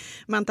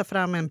 man tar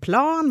fram en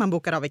plan, man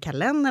bokar av i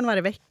kalendern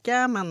varje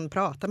vecka, man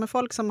pratar med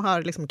folk som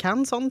har liksom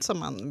kan sånt som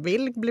man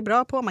vill bli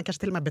bra på. Man kanske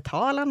till och med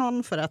betalar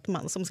någon för att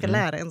som ska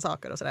lära en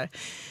saker och sådär.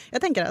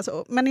 Jag tänker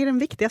alltså, men i den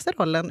viktigaste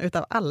rollen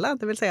utav alla,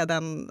 det vill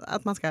säga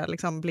att man ska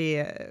liksom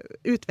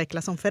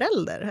utvecklas som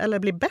förälder eller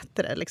bli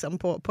bättre liksom,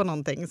 på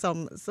någonting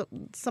som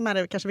är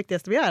det kanske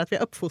viktigaste vi gör, att vi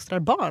uppfostrar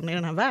barn i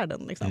den här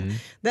världen. Liksom.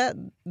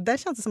 Där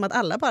känns det som att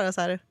alla bara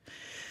så här,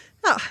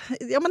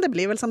 ja men det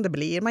blir väl som det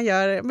blir.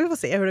 Vi får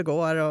se hur det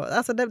går. Och,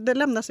 alltså det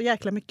lämnar så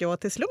jäkla mycket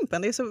åt till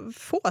slumpen. Det är så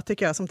få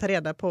tycker jag som tar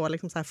reda på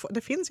liksom så här,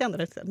 det finns ju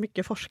ändå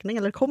mycket forskning,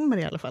 eller kommer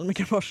i alla fall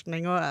mycket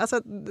forskning. Och, alltså,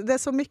 det är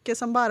så mycket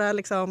som bara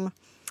liksom...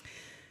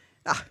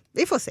 Ja,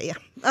 vi får se.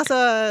 Alltså,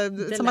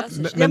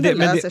 det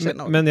löser sig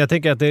nog. Men jag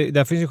tänker att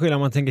där finns ju skillnad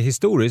om man tänker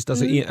historiskt.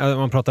 Alltså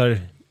man pratar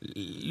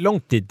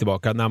långt tid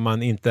tillbaka när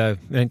det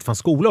inte fanns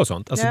skola och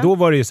sånt. Alltså då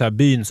var det ju så här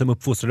byn som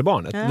uppfostrade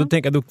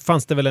barnet. Då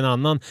fanns det väl en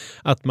annan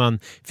att man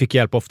fick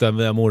hjälp ofta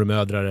med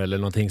mormödrar eller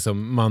någonting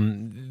som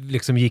man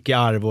liksom gick i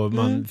arv och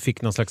man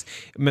fick någon slags...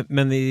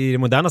 Men i det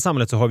moderna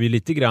samhället så har vi ju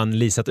lite grann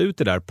lisat ut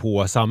det där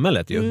på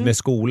samhället ju, med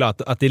skola.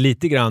 Att det är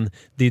lite grann,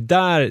 det är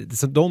där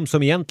så de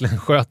som egentligen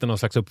sköter någon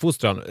slags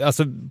uppfostran.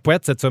 Alltså på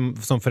ett sätt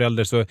som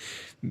förälder så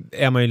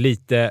är man ju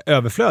lite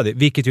överflödig,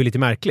 vilket ju är lite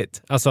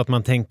märkligt. Alltså att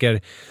man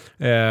tänker...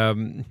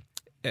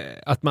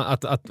 Att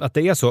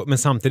det är så, men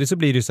samtidigt så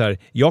blir det så här,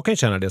 jag kan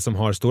känna det som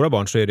har stora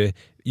barn, så är det,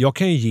 jag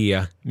kan ju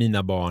ge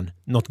mina barn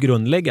något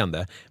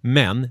grundläggande,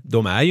 men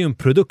de är ju en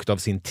produkt av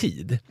sin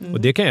tid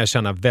och det kan jag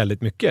känna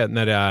väldigt mycket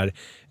när det är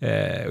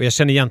och jag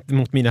känner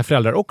gentemot mina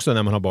föräldrar också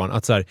när man har barn,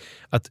 att så här,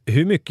 att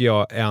hur mycket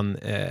jag än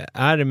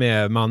är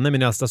med mannen,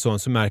 min äldsta son,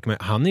 så märker man,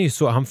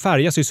 han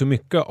färgas ju så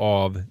mycket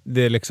av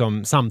det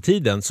liksom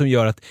samtiden som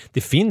gör att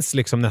det finns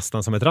liksom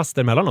nästan som ett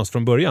raster mellan oss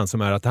från början,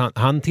 som är att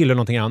han tillhör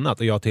någonting annat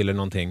och jag tillhör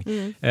någonting.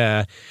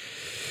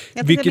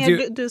 Jag tänker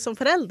mer du som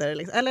förälder,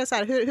 liksom. Eller så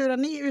här, hur har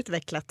ni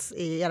utvecklats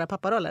i era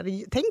papparoller?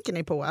 Tänker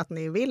ni på att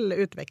ni vill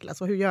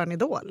utvecklas och hur gör ni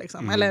då?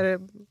 Liksom? Eller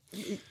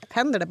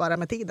händer det bara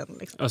med tiden?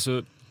 Liksom?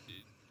 Alltså,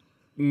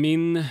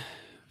 min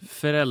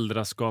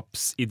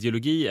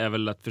föräldraskapsideologi är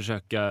väl att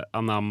försöka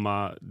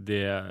anamma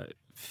det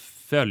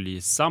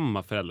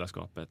följsamma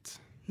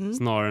föräldraskapet.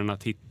 Snarare än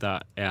att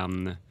hitta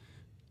en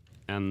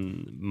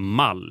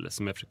mall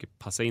som jag försöker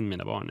passa in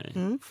mina barn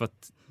i. För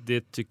att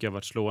det tycker jag har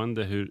varit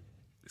slående hur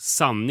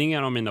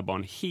sanningar om mina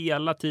barn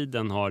hela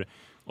tiden har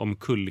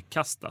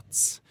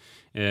omkullkastats.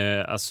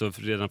 Alltså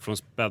redan från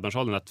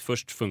spädbarnsåldern, att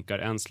först funkar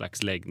en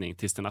slags läggning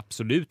tills den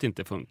absolut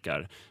inte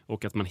funkar.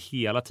 Och att man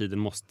hela tiden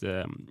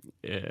måste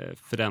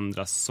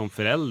förändras som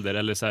förälder.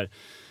 Eller så här,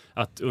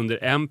 att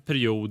under en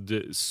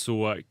period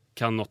så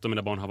kan något av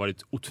mina barn ha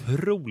varit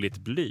otroligt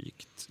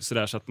blygt. Så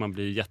att man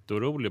blir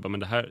jätteorolig. Men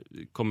det här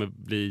kommer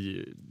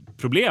bli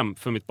problem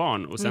för mitt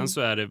barn. Och sen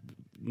så är det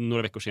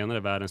några veckor senare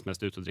världens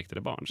mest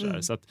utåtriktade barn.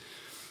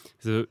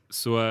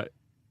 Så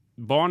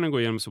barnen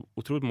går igenom så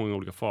otroligt många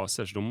olika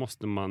faser, så då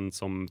måste man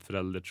som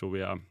förälder, tror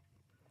jag,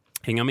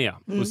 hänga med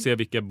och se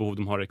vilka behov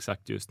de har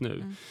exakt just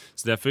nu.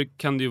 Så därför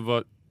kan det ju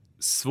vara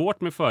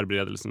svårt med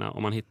förberedelserna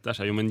om man hittar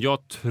så här, men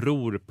jag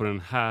tror på den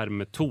här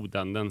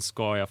metoden, den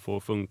ska jag få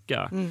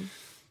funka.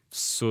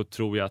 Så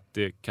tror jag att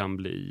det kan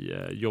bli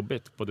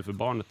jobbigt både för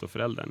barnet och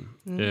föräldern.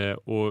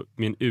 Och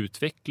min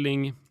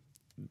utveckling,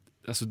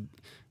 alltså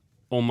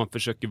om man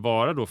försöker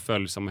vara då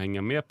följsam och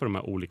hänga med på de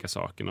här olika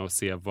sakerna och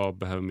se vad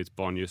behöver mitt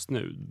barn just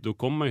nu, då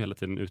kommer man ju hela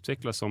tiden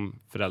utvecklas som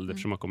förälder,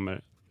 för man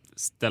kommer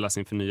ställas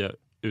inför nya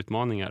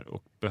utmaningar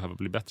och behöva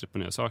bli bättre på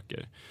nya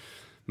saker.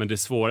 Men det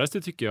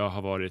svåraste tycker jag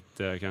har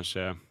varit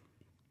kanske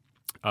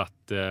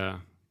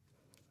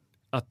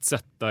att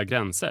sätta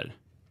gränser.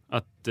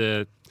 Att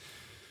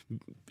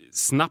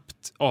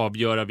snabbt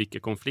avgöra vilka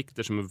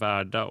konflikter som är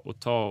värda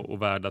att ta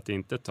och värda att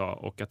inte ta,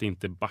 och att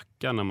inte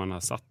backa när man har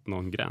satt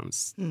någon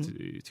gräns.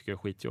 Tycker jag är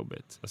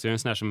skitjobbigt. Alltså jag är en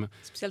sån här som...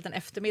 Speciellt en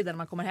eftermiddag när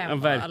man kommer hem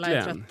och alla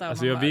är trötta.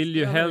 Alltså jag vill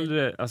ju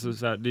hellre... Alltså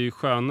så här, det är ju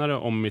skönare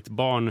om mitt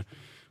barn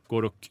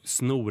går och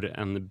snor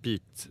en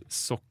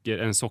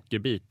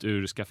sockerbit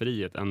ur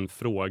skafferiet än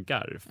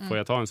frågar, får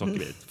jag ta en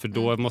sockerbit? För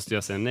då måste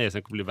jag säga nej,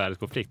 sen kommer det bli världens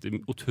konflikt. Det är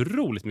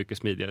otroligt mycket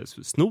smidigare.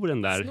 Snor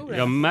den där.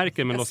 Jag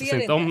märker, men låtsas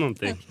inte om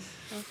någonting.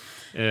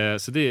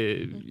 Så det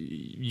är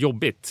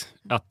jobbigt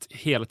att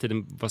hela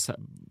tiden vara så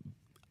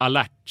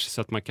alert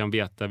så att man kan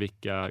veta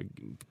vilka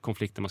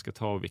konflikter man ska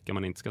ta och vilka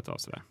man inte ska ta.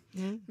 Sådär.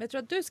 Men jag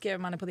tror att du skrev,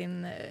 Manne, på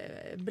din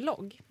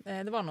blogg,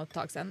 det var något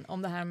tag sedan,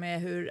 om det här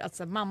med hur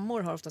alltså,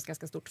 mammor har oftast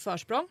ganska stort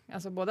försprång.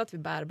 Alltså både att vi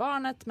bär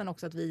barnet men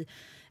också att vi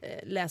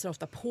läser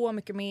ofta på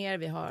mycket mer.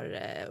 Vi har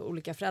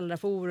olika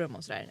föräldraforum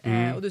och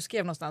sådär. Och du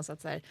skrev någonstans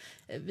att så här,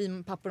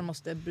 vi pappor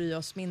måste bry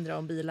oss mindre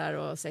om bilar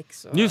och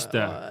sex. Och, just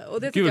det.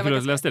 Och det Gud vad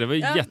jag läste det. Det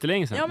var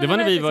jättelänge sedan. Det var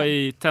när vi var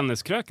i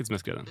tenniskröket som jag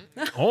skrev den.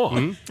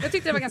 Jag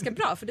tyckte det var ganska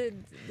bra för det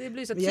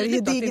blir så tydligt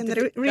att det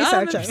inte,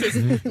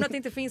 men att det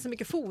inte finns så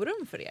mycket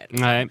forum för er.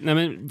 Liksom. Nej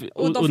men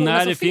och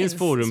när det finns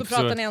forum så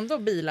pratar ni ändå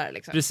bilar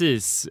liksom.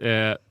 Precis.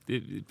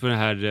 På den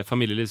här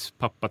familjelivs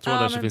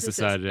pappatrådar så finns det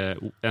så här,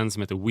 en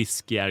som heter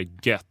Whisky är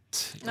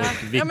gött.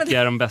 Och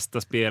vilka är de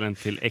bästa spelen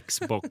till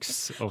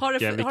Xbox och har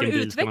vilken har det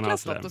bil ska man ha? Har det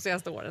utvecklats något de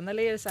senaste åren?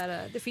 Eller är det så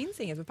här, det finns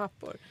inget för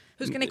pappor?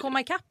 Hur ska ni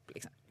komma ikapp?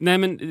 Liksom? Nej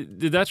men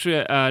det där tror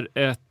jag är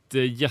ett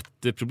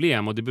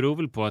jätteproblem och det beror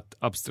väl på att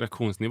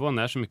abstraktionsnivån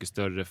är så mycket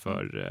större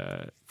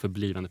för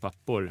blivande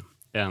pappor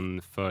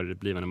än för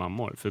blivande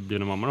mammor. För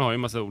blivande mammor har ju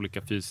en massa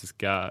olika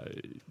fysiska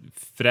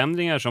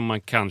förändringar som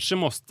man kanske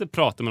måste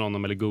prata med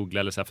någon eller googla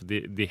eller så här, för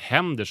det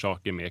händer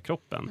saker med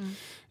kroppen.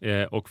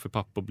 Och för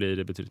pappor blir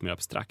det betydligt mer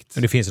abstrakt.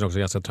 Men det finns också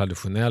ganska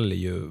traditionell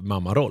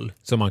mammaroll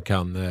som man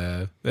kan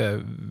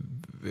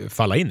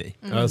falla in i.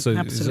 Alltså,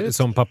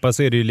 som pappa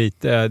så är det ju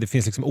lite, det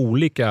finns liksom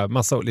olika,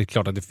 det är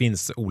klart att det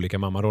finns olika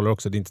mammaroller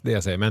också, det är inte det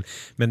jag säger,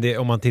 men det,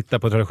 om man tittar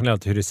på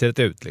traditionellt hur det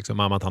ser ut, liksom,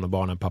 mamma tar hand om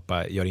barnen,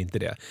 pappa gör inte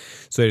det.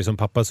 Så är det som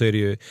pappa så är det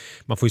ju,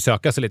 man får ju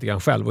söka sig lite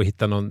grann själv och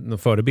hitta någon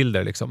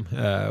förebilder liksom,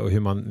 och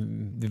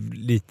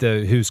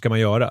hur ska man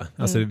göra?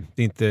 Alltså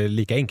det är inte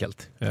lika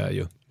enkelt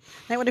ju.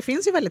 Nej, och det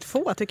finns ju väldigt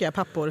få, tycker jag,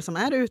 pappor som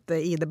är ute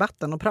i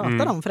debatten och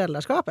pratar om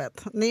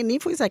föräldraskapet. Ni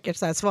får ju säkert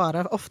så här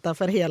svara ofta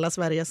för hela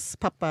Sveriges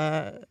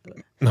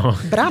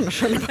pappabransch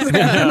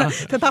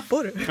för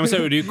pappor. Ja, men så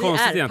är det ju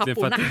konstigt egentligen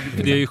för att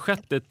det har ju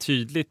skett ett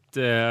tydligt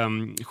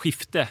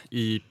skifte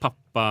i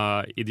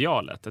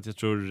pappaidealet. Att jag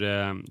tror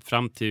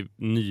fram till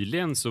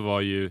nyligen så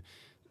var ju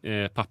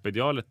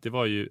pappaidealet, det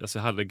var ju, alltså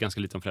hade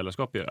ganska lite om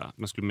föräldraskap att göra.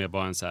 Man skulle mer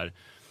vara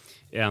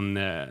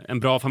en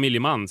bra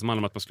familjeman som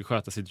handlar om att man skulle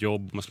sköta sitt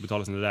jobb, man skulle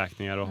betala sina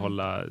räkningar och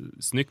hålla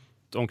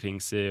snyggt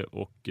omkring sig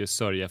och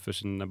sörja för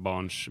sina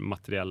barns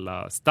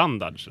materiella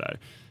standard. Sådär.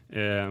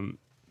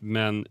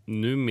 Men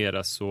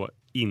numera så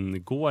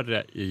ingår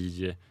det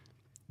i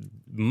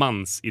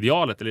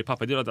mansidealet eller i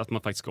pappaidealet att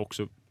man faktiskt ska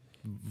också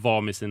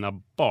vara med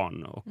sina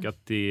barn och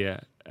att det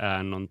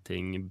är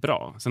någonting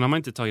bra. Sen har man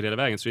inte tagit hela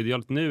vägen, så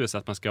idealet nu är så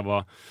att man ska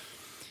vara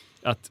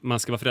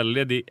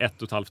föräldraledig i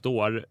 1,5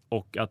 år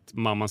och att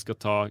mamman ska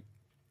ta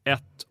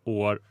 1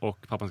 år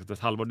och pappan ska ta 1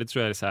 halvår. Det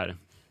tror jag är så här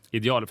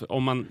idealet.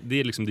 För det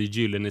är liksom det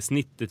gyllene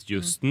snittet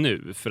just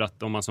nu. För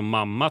att om man som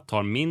mamma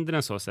tar mindre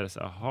än så är det så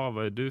här,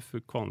 vad är du för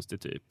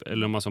konstig typ?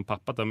 Eller om man som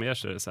pappa tar mer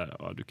så är det så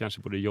här, du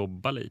kanske borde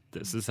jobba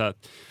lite. Så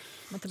att,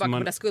 man tillbaka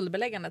på det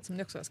skuldbeläggandet som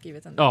du också har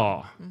skrivit.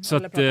 Ja, så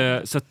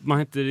att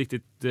man inte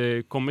riktigt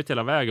kommit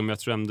hela vägen, men jag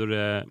tror ändå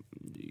det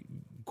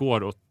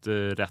går åt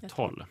rätt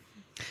håll.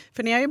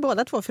 För ni har ju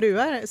båda 2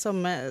 fruar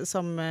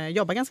som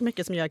jobbar ganska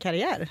mycket, som gör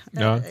karriär.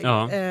 Ja.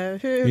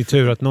 Det är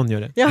tur att någon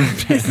gör det. Ja,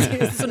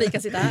 precis. Så ni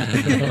kan sitta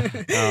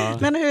här.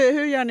 Men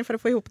hur gör ni för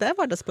att få ihop det här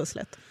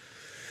vardagspusslet?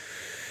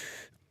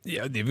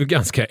 Ja, det är väl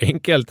ganska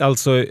enkelt.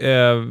 Alltså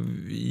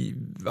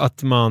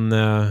att man,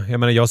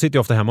 jag sitter ju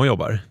ofta hemma och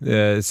jobbar.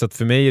 Så att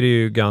för mig är det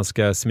ju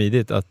ganska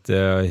smidigt att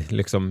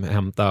liksom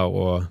hämta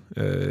och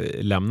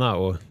lämna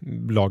och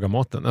laga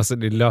maten. Alltså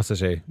det löser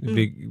sig. Det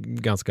blir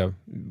ganska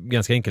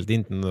enkelt. Det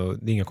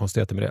är inga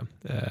konstigheter med det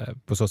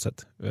på så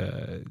sätt.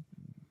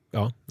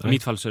 I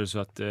mitt fall så är det så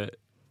att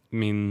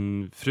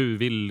min fru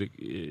vill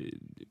i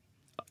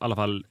alla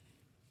fall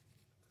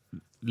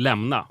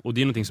lämna. Och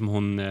det är någonting som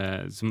hon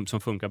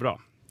som funkar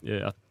bra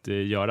att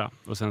göra.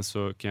 Och sen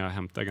så kan jag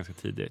hämta ganska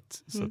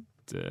tidigt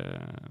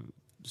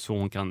så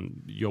hon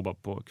kan jobba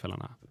på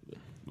kvällarna.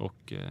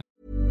 Och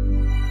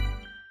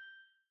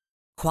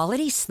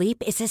Quality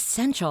sleep is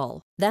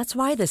essential. That's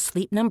why the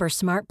Sleep Number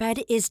Smart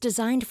Bed is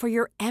designed for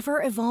your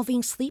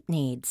ever-evolving sleep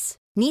needs.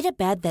 Need a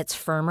bed that's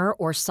firmer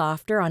or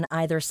softer on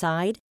either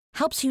side?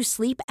 Helps you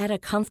sleep at a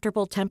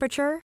comfortable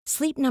temperature?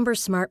 Sleep Number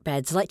Smart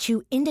Beds let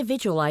you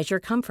individualize your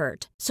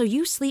comfort so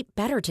you sleep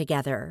better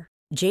together.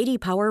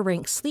 JD Power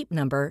ranks Sleep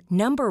Number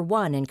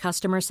 #1 in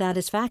customer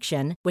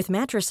satisfaction with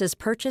mattresses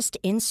purchased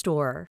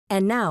in-store.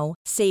 And now,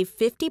 save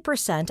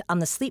 50% on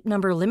the Sleep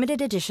Number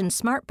Limited Edition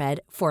Smart Bed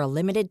for a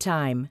limited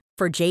time.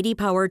 For JD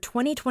Power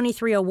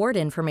 2023 award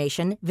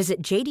information,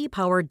 visit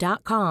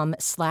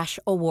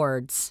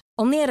jdpower.com/awards.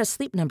 Only at a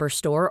Sleep Number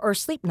store or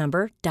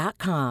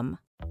sleepnumber.com.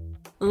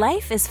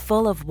 Life is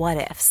full of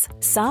what-ifs.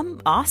 Some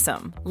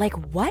awesome, like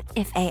what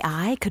if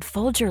AI could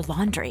fold your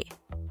laundry?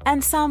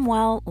 And some,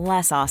 well,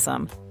 less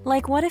awesome,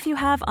 like what if you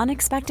have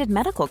unexpected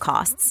medical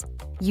costs?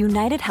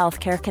 United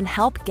Healthcare can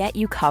help get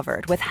you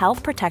covered with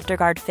Health Protector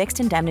Guard fixed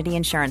indemnity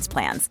insurance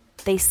plans.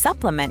 They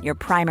supplement your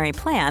primary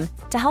plan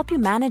to help you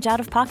manage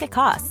out-of-pocket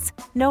costs.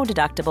 no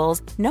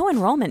deductibles, no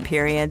enrollment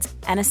periods,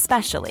 and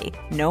especially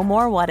no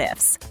more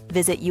what-ifs.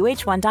 Visit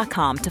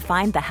uh1.com to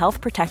find the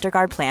Health Protector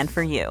Guard plan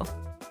for you.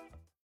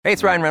 Hey,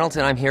 it's Ryan Reynolds,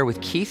 and I'm here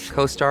with Keith,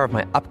 co-star of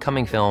my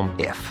upcoming film,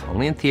 If,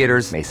 only in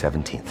theaters May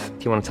 17th.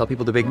 Do you want to tell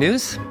people the big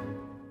news?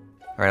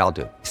 All right, I'll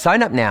do it.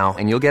 Sign up now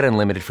and you'll get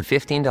unlimited for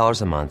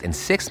 $15 a month and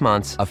 6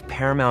 months of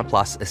Paramount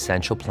Plus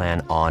Essential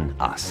Plan on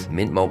us.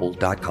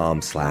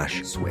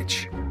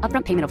 MintMobile.com/switch.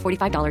 Upfront payment of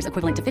 $45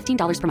 equivalent to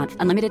 $15 per month.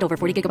 Unlimited over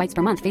 40 gigabytes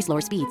per month. Face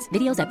lower speeds.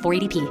 Videos at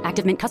 480p.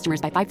 Active Mint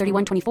customers by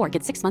 531.24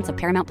 get 6 months of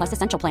Paramount Plus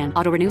Essential Plan.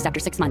 Auto renews after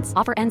 6 months.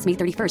 Offer ends May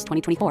 31st,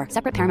 2024.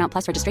 Separate Paramount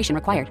Plus registration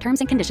required.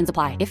 Terms and conditions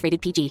apply if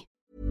rated PG.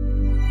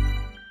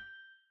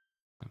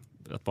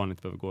 Att barnet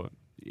inte behöver gå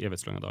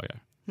evigt långa dagar.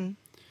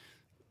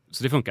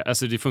 Så det funkar.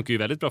 Alltså det funkar ju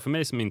väldigt bra för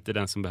mig som inte är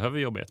den som behöver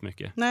jobba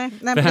jättemycket. Nej,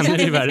 för henne är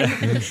det värre.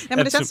 Men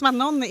det känns som att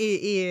någon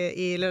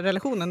i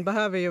relationen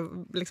behöver ju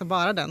liksom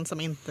vara den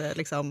som inte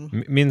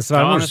liksom... Min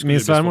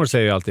svärmor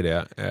säger ju alltid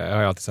det. Jag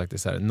har alltid sagt det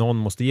så här. Någon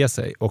måste ge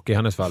sig. Och i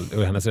hennes fall,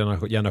 och i hennes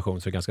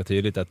generation så är det ganska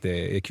tydligt att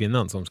det är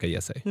kvinnan som ska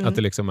ge sig. Att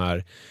det liksom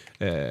är...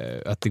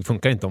 att det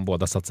funkar inte om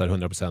båda satsar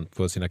 100%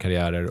 på sina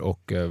karriärer.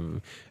 Och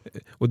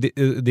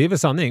det är väl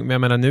sanning. Men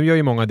jag menar, nu gör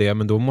ju många det,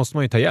 men då måste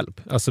man ju ta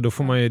hjälp. Alltså då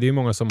får man ju, det är ju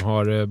många som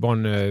har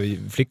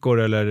flickor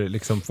eller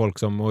liksom folk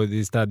som och det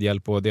är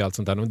städhjälp och det är allt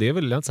sånt där. Och det är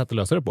väl ett sätt att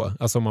lösa det på.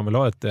 Alltså om man vill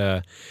ha ett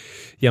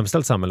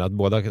jämställt samhälle, att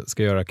båda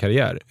ska göra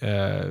karriär.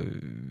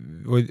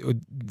 Och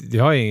det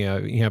har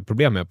jag inga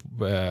problem med.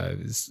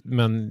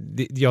 Men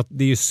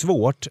det är ju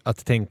svårt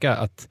att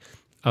tänka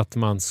att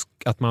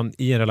man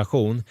i en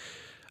relation,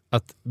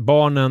 att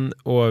barnen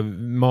och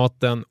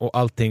maten och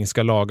allting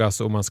ska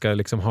lagas och man ska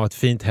liksom ha ett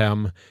fint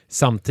hem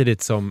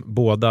samtidigt som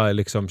båda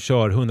liksom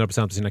kör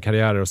 100% på sina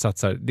karriärer och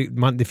satsar.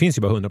 Det finns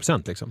ju bara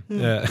 100% liksom.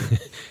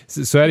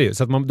 Så är det ju.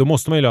 Så att då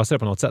måste man ju lösa det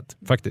på något sätt,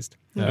 faktiskt.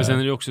 Men sen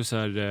är det också så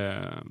här,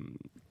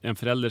 en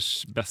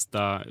förälders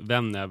bästa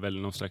vän är väl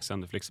någon slags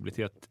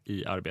flexibilitet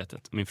i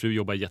arbetet. Min fru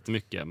jobbar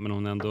jättemycket, men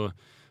hon är ändå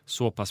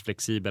så pass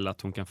flexibel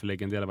att hon kan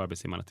förlägga en del av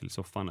arbetstimmarna till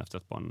soffan efter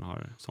att barnen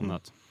har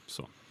somnat.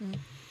 Så.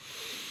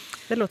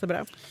 Det låter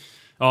bra.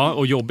 Ja,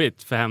 och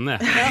jobbigt för henne.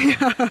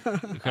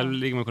 Själv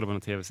ligger man och kollar på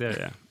en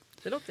tv-serie.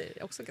 Det låter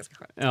också ganska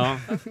skönt. Ja.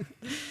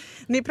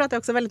 Ni pratar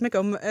också väldigt mycket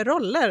om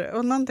roller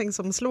och någonting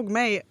som slog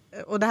mig,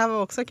 och det här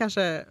var också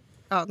kanske,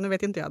 ja nu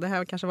vet inte jag, det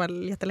här kanske var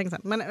jättelänge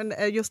sedan, men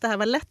just det här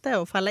var lätt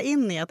att falla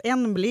in i att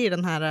en blir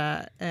den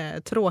här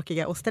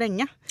tråkiga och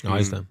stränga. Ja,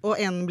 just det. Och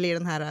en blir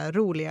den här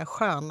roliga,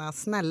 sköna,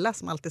 snälla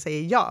som alltid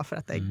säger ja för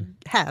att det är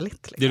härligt.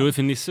 Liksom. Det är roligt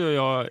för Nisse och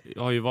jag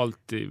har ju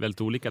valt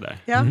väldigt olika där.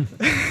 Ja.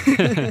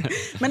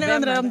 Men jag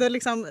undrar om det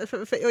liksom,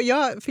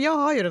 för jag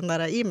har ju den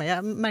där i mig,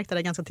 jag märkte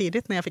det ganska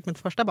tidigt när jag fick mitt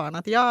första barn,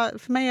 att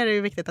för mig är det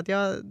ju viktigt att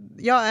jag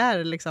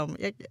är liksom...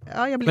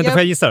 Vänta, får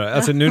jag gissa då?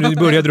 Alltså, nu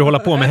började du hålla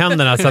på med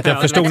händerna så att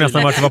jag förstod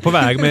nästan vart du var på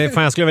väg. Men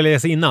fan, jag skulle vilja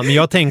läsa innan. Men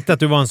jag tänkte att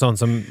du var en sån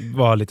som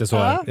var lite så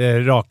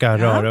raka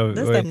rör.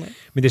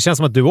 Men det känns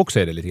som att du också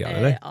är det lite grann,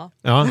 eller?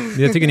 Ja,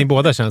 det tycker ni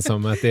båda känns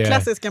som att det är...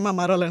 Klassiska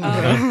mammarollen.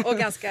 Och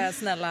ganska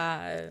snälla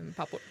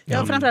pappor.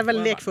 Ja, framförallt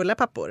väldigt lekfulla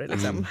pappor.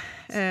 Liksom.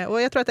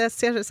 Och jag tror att det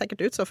ser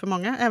säkert ut så för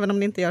många, även om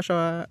det inte gör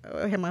så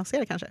hemma hos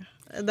er kanske.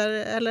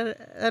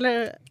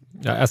 Eller...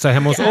 Ja, alltså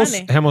hemma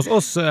hos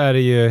oss är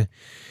det ju...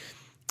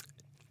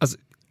 Alltså,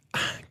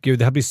 gud,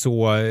 det här blir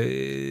så...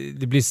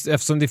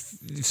 eftersom det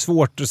är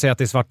svårt att säga att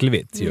det är svart eller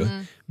vitt. Ju.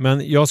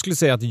 Men jag skulle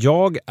säga att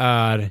jag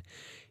är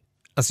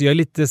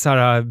lite så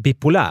här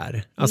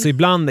bipolär. Alltså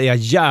ibland är jag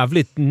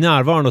jävligt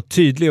närvarande och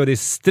tydlig och det är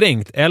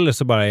strängt. Eller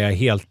så bara är jag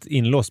helt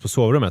inlåst på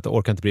sovrummet och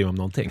orkar inte bry mig om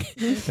någonting.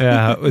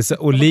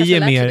 Och Li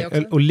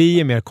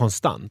är mer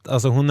konstant.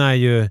 Alltså hon är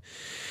ju...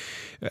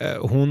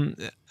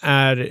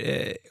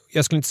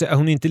 jag skulle inte säga...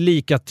 Hon är inte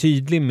lika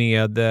tydlig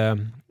med...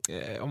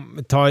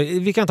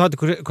 vi kan ta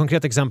ett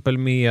konkret exempel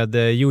med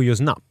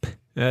Jojos napp.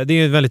 Det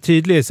är en väldigt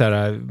tydlig så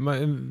här,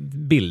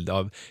 bild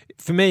av...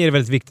 För mig är det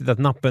väldigt viktigt att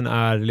nappen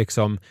är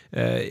liksom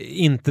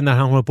inte när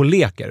han håller på och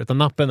leker, utan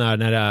nappen är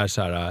när det är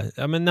så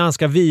här, men när han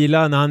ska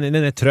vila, när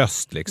den är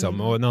tröst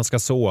liksom, och när han ska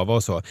sova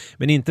och så.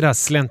 Men inte det här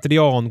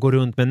slentrian, gå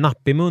runt med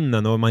napp i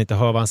munnen och man inte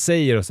hör vad han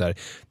säger och så här.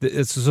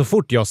 Så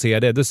fort jag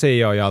ser det, då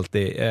säger jag ju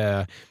alltid...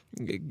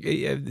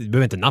 du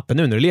behöver inte nappen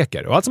nu när du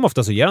leker. Och allt som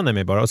ofta så ger han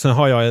mig bara. Och sen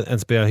har jag en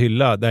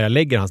spelhylla där jag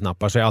lägger hans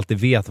nappar så jag alltid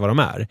vet vad de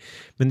är.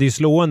 Men det är ju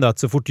slående att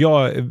så fort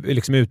jag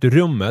liksom är ute ur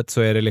rummet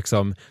så är det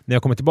liksom, när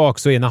jag kommer tillbaka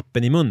så är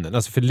nappen i munnen.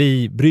 Alltså för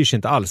Li bryr sig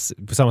inte alls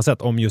på samma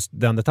sätt om just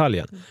den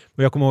detaljen.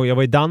 Och jag kommer ihåg, jag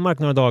var i Danmark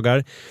några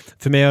dagar.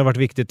 För mig har det varit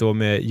viktigt då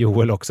med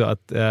Joel också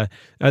att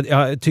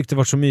jag tyckte det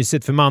var så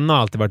mysigt, för Manna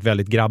har alltid varit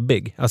väldigt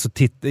grabbig. Alltså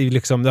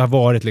liksom, det har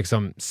varit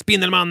liksom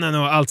Spindelmannen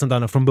och allt sånt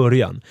där från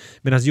början.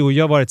 Medan Joel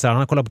har varit så här, han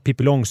har kollat på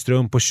Pippi Långstrump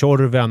Ångstrump och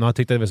Tjorven och han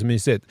tyckte det var så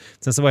mysigt.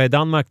 Sen så var jag i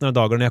Danmark några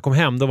dagar och när jag kom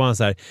hem då var han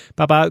så här: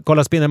 pappa,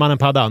 kolla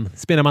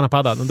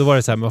Spindelmannen-paddan. Och då var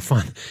det så här, men vad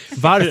fan,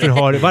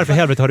 varför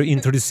helvete har du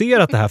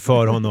introducerat det här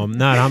för honom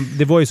när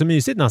det var ju så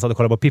mysigt när han satt och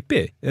kollade på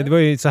Pippi. Det var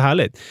ju så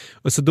härligt.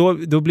 Och så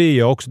då blir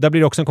jag också, där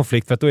blir det också en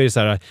konflikt för att då är det så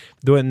här,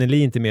 då när Li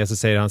inte är med så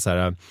säger han så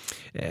här: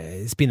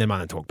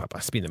 Spindelmannen-tåg pappa,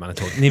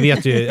 Spindelmannen-tåg. Ni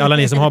vet ju, alla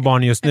ni som har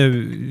barn just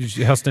nu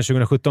hösten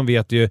 2017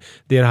 vet ju,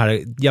 det är det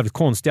här jävligt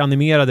konstiga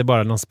animerade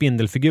bara någon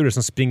spindelfigurer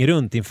som springer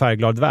runt i en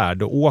färgglad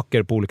värld och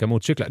åker på olika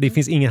motorcyklar. Det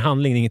finns ingen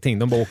handling, ingenting.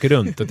 De bara åker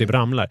runt och typ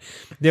ramlar.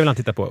 Det vill han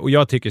titta på. Och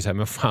jag tycker så här,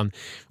 men fan.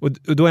 Och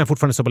då är han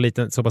fortfarande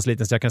så pass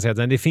liten så jag kan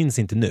säga att det finns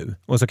inte nu.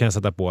 Och så kan jag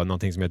sätta på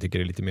någonting som jag tycker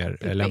är lite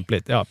mer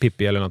lämpligt. Ja,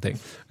 Pippi eller någonting.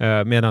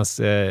 Medan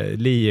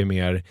Li är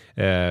mer,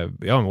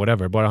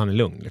 whatever, bara han är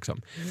lugn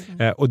liksom.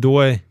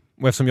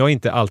 Och eftersom jag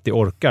inte alltid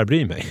orkar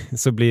bry mig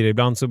så blir det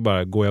ibland så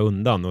bara går jag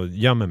undan och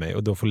gömmer mig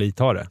och då får Li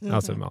ta det.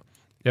 Alltså,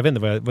 jag vet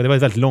inte, det var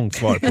ett väldigt långt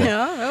svar på.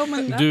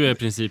 Du är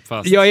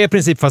principfast. Jag är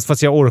principfast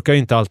fast jag orkar ju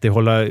inte alltid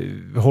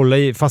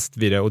hålla fast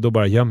vid det och då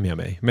bara gömmer jag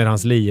mig. Medan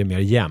Li är mer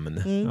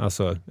jämn.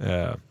 Alltså,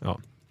 ja.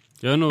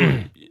 Jag är nog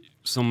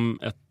som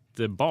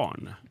ett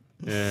barn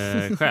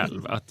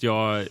själv. Att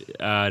jag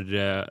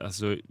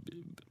är,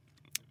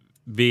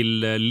 vill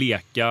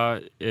leka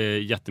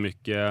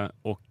jättemycket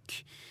och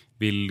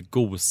vill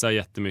gosa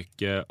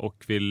jättemycket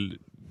och vill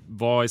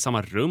vara i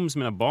samma rum som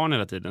mina barn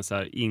hela tiden, så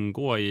här,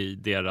 ingå i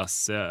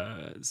deras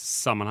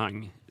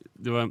sammanhang.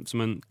 Det var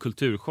som en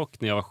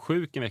kulturchock när jag var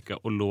sjuk en vecka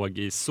och låg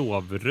i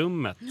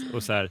sovrummet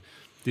och så här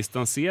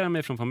distansera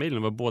mig från familjen.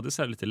 Det var både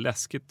så här lite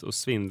läskigt och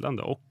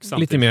svindlande och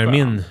samtidigt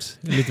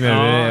lite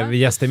mer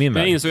gäst i min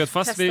värld. Jag insåg att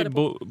fast vi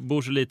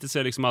bor så lite så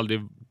har jag liksom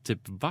aldrig typ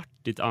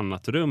varit i ett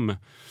annat rum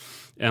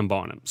än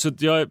barnen. Så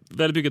jag är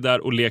väldigt mycket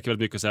där och leker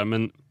väldigt mycket och så här,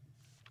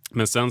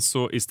 men sen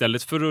så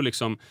istället för att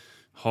liksom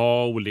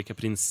ha olika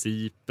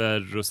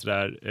principer och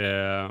sådär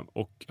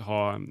och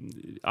ha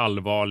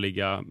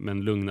allvarliga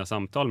men lugna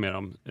samtal med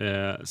dem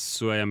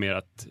så är jag mer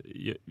att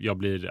jag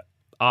blir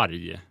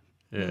arg.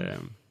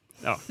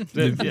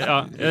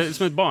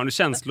 Som ett barn,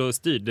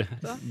 känslostyrd,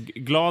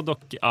 glad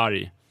och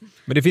arg.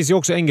 Men det finns ju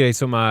också en grej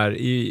som är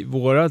i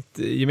vårat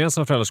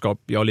gemensamma föräldraskap,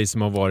 jag och Li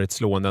som har varit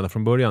slående ända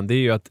från början, det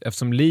är ju att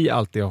eftersom Li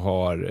alltid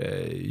har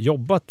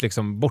jobbat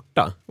liksom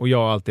borta och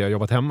jag alltid har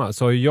jobbat hemma,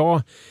 så har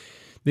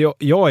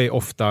jag är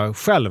ofta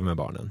själv med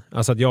barnen.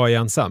 Alltså att jag är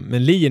ensam.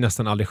 Men Li är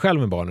nästan aldrig själv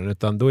med barnen,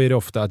 utan då är det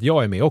ofta att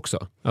jag är med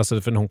också.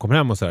 Alltså för när hon kommer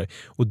hem och så här.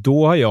 Och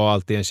då har jag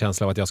alltid en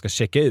känsla av att jag ska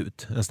checka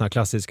ut. En sån här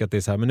klassisk att det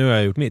är så här, men nu har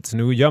jag gjort mitt, så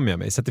nu gömmer jag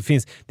mig. Så att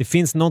det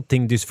finns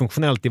någonting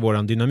dysfunktionellt i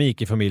våran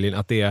dynamik i familjen,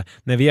 att det är,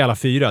 när vi är alla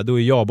fyra, då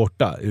är jag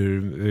borta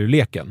ur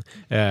leken.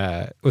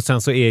 Och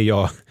sen så är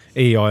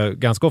jag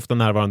ganska ofta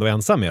närvarande och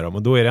ensam med dem,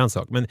 och då är det en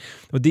sak.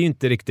 Och det är ju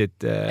inte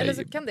riktigt... Eller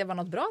så kan det vara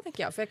något bra,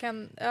 tänker jag. För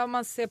om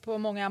man ser på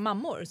många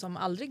mammor som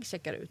aldrig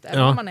checkar ut,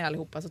 även om man är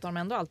allihopa, så tar de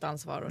ändå allt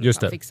ansvar och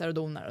liksom fixar och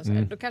donar och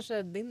så. Då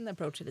kanske din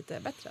approach är lite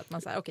bättre, att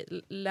man säger,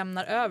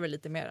 lämnar över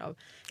lite mer av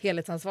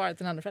helhetsansvaret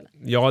till den andra föräldern.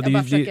 Ja, det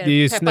är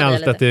ju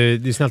snällt att det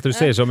är snällt att du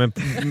säger så,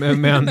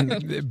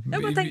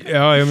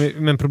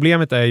 men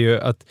problemet är ju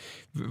att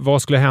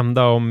vad skulle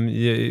hända om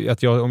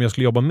jag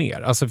skulle jobba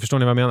mer? Alltså, förstår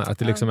ni vad jag menar? Att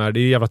det liksom det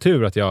är jävla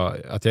tur att jag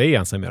är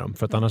ensam med dem,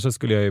 för att annars så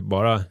skulle jag ju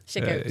bara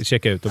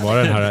checka ut och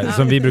vara den här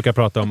som vi brukar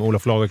prata om,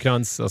 Olof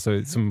Lagercrantz,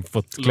 alltså, som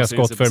fått klä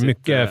skott för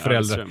mycket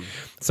föräldrar.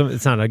 Som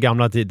sådana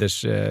gamla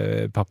tiders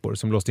pappor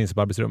som låste in sig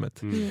på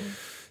arbetsrummet.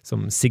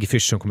 Som Sigge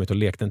Fürst som kom ut och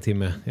lekte en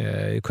timme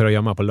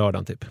kurragömma på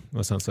lördagen typ.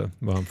 Och sen så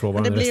var han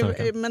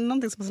frånvarande. Men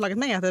någonting som har slagit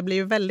mig är att det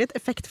blir väldigt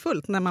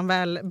effektfullt när man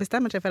väl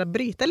bestämmer sig för att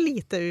bryta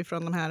lite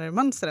ifrån de här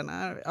mönstren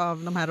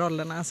av de här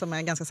rollerna som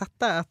är ganska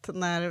satta. Att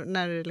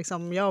när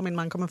liksom jag och min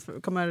man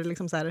kommer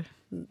liksom så här,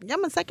 ja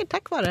men säkert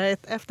tack vare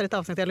efter ett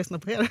avsnitt jag lyssnar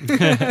på er.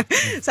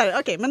 Så här,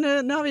 okej, men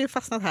nu har vi ju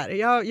fastnat här.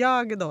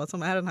 Jag då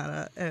som är den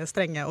här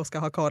stränga och ska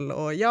ha koll,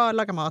 och jag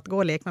lagar mat, går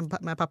och lek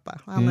med pappa.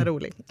 Han är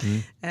rolig.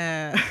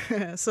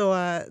 Så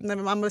när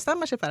man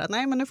bestämmer sig för att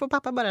nej, men nu får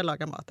pappa börja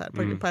laga mat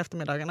här på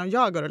eftermiddagen och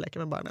jag går och leker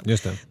med barnen.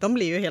 Just det. De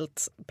blir ju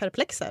helt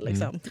perplexa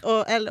liksom.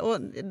 Och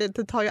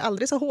det tar ju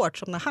aldrig så hårt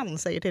som när han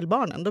säger till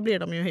barnen. Då blir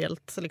de ju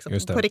helt liksom,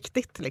 på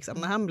riktigt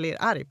liksom, när han blir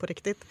arg på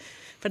riktigt.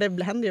 För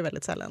det händer ju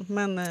väldigt sällan.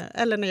 Men,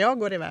 eller när jag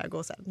går iväg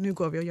och så här, nu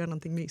går vi och gör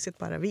någonting mysigt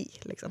bara vi.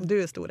 Liksom.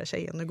 Du är stora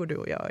tjejen, nu går du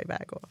och jag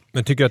iväg.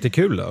 Men tycker du att det är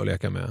kul då att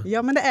leka med?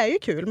 Ja, men det är ju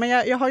kul. Men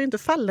jag har ju inte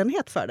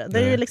fallenhet för det. Det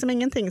är ju liksom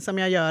ingenting som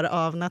jag gör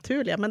av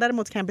naturliga. Men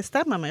däremot kan jag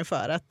bestämma mig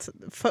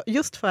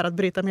just för att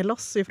bryta mig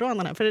loss ifrån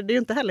den här. För det är ju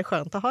inte heller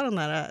skönt att ha den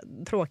här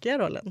tråkiga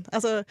rollen.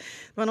 Alltså, det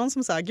var någon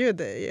som sa,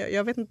 gud,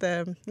 jag vet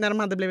inte, när de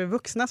hade blivit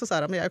vuxna så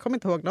sa de, jag kommer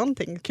inte ihåg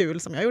någonting kul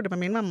som jag gjorde med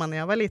min mamma när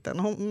jag var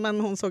liten. Men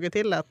hon såg ju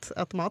till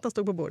att maten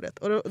stod på bordet.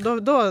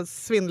 Och då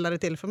svindlade det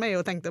till för mig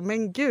och tänkte,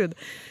 men gud,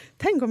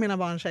 tänk om mina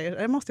barn säger,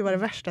 det måste ju vara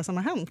det värsta som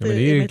har hänt i mitt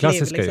liv. Det är ju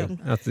klassiskt liksom.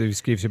 Att det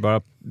skrivs ju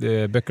bara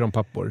böcker om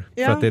pappor.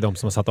 För att det är de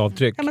som har satt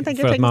avtryck. Ja,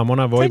 för att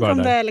mammorna var ju bara där.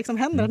 Tänk om det liksom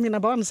händer att mina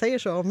barn säger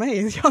så om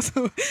mig.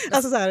 Alltså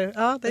så här,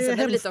 Ja, det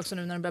är lite också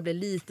nu när de börjar bli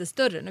lite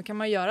större. Nu kan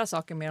man göra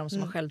saker med dem som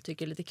man själv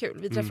tycker är lite kul.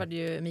 Vi träffade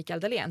ju Mikael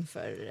Dahlén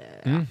för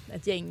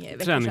ett gäng veckor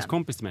sedan.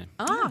 Träningskompis till mig.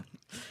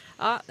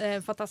 Ja,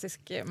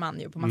 fantastisk man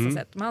ju på massa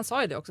sätt. Men han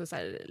sa ju det också, så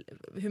här,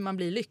 hur man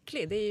blir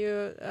lycklig. Det är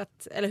ju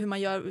eller hur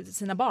man gör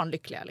sina barn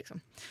lyckliga liksom.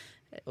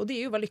 Och det är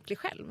ju att vara lycklig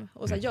själv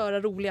och så här, göra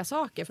roliga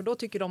saker, för då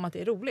tycker de att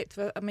det är roligt.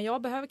 Men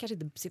jag behöver kanske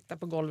inte sitta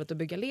på golvet och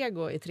bygga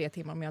Lego i 3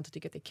 timmar om jag inte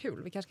tycker att det är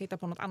kul. Vi kanske ska hitta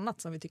på något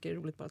annat som vi tycker är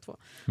roligt bara två.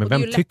 Men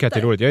vem tycker att det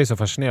är roligt? Jag är så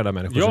fascinerad av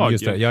människor som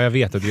just det. Ja, jag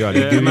vet att du gör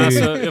det. Men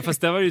alltså,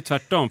 fast det var ju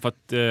tvärtom, för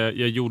att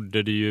jag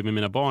gjorde det ju med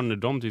mina barn när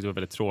de tyckte det var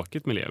väldigt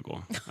tråkigt med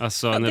Lego.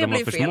 Alltså när de var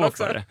för små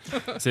för det.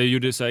 Så jag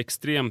gjorde så här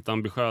extremt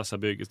ambitiösa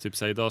byggen. Typ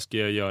så här, idag ska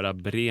jag göra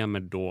Bremer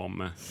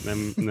Dom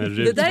när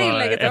Rut var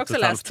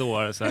 1,5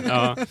 år. Så,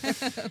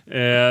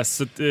 här,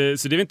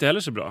 så det är inte heller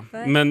så bra.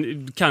 Nej.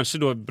 Men kanske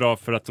då bra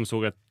för att de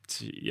såg att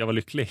jag var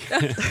lycklig. Ja,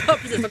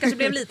 precis. De kanske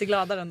blev lite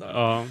gladare ändå.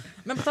 Ja.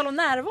 Men på tal om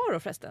närvaro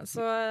förresten,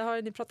 så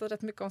har ni pratat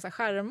rätt mycket om så här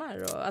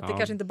skärmar och att det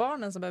kanske inte är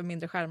barnen som behöver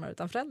mindre skärmar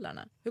utan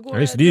föräldrarna. Hur går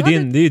det är ju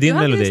din melodi. Du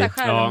hade ju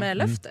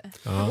skärmlöfte.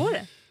 Hur går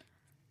det?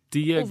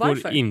 Det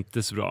går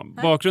inte så bra.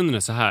 Nej. Bakgrunden är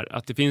så här,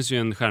 att det finns ju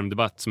en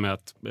skärmdebatt som är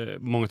att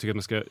många tycker att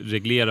man ska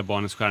reglera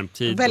barnens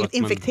skärmtid. Väldigt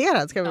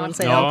infekterad ska vi väl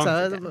säga också.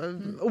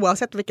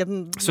 Oavsett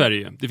vilken så är det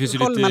ju. Det finns ju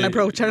man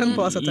approachar den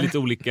på. Lite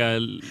olika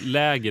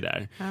läger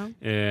där.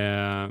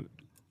 Ja.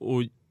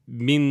 Och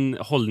min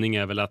hållning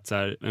är väl att så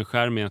här, en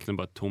skärm är egentligen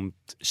bara ett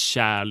tomt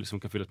kärl som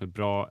kan fyllas med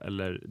bra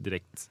eller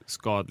direkt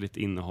skadligt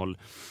innehåll.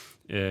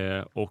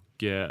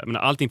 Men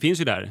allting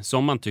finns ju där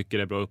som man tycker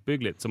är bra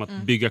uppbyggligt, som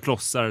att bygga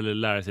klossar eller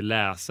lära sig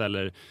läsa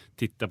eller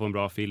titta på en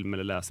bra film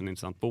eller läsa en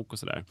intressant bok och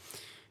sådär.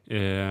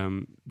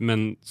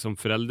 Men som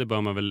förälder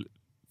bör man väl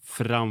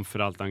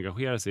framförallt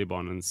engagera sig i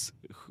barnens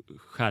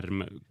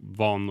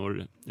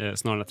skärmvanor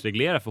snarare än att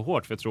reglera för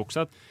hårt, för jag tror också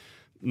att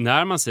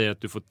när man säger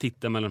att du får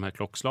titta mellan de här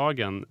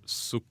klockslagen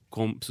så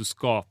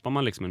skapar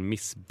man liksom en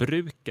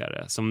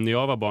missbrukare, som när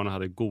jag var barn och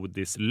hade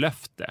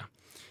godislöfte.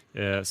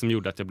 Som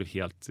gjorde att jag blev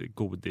helt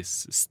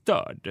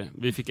godisstörd.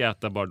 Vi fick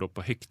äta bara då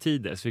på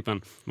högtider. Så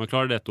om man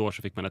klarade 1 år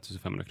så fick man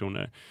 1500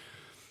 kronor.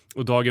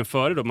 Och dagen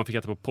före då, man fick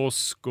äta på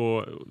påsk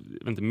och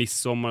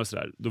midsommar och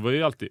sådär. Då var jag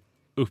ju alltid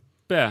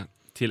uppe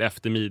till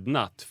efter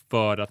midnatt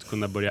för att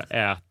kunna börja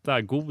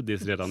äta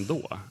godis redan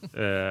då.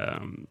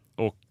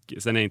 Och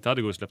sen när jag inte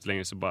hade godislöfte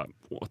längre så bara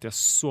åt jag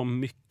så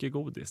mycket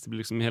godis. Det blev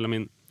liksom, hela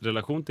min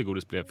relation till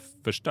godis blev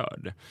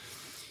förstörd.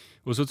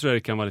 Och så tror jag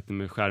det kan vara lite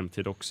med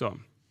skärmtid också.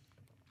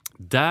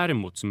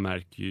 Däremot så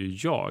märker ju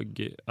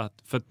jag att,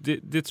 för att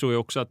det tror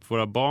jag också att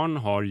våra barn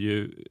har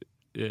ju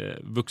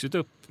vuxit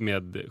upp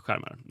med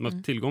skärmar. De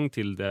har tillgång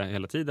till det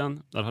hela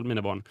tiden, i alla fall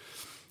mina barn.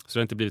 Så det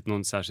har inte blivit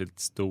någon särskilt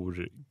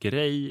stor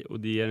grej och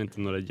det ger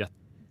inte några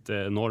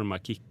jätteenorma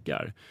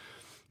kickar.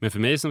 Men för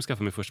mig som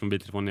skaffade min första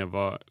mobiltelefon när jag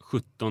var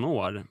 17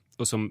 år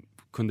och som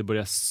kunde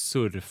börja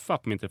surfa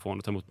på min telefon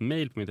och ta emot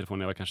mejl på min telefon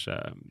när jag var kanske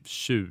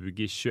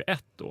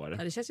 20-21 år.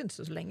 Ja, det känns ju inte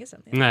så länge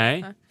sedan.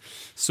 Nej,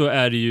 så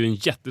är det ju en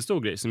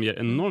jättestor grej som ger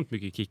enormt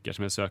mycket kickar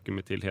som jag söker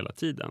mig till hela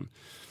tiden.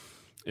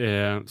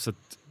 Så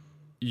att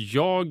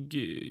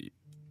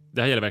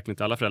det här gäller verkligen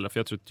inte alla föräldrar, för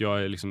jag tror att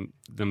jag är liksom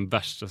den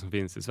värsta som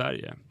finns i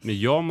Sverige. Men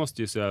jag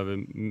måste ju se över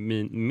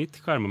mitt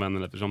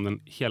skärmanvändande eftersom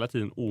den hela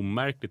tiden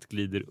omärkligt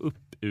glider upp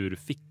ur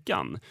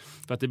fickan.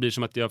 För att det blir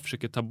som att jag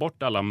försöker ta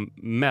bort alla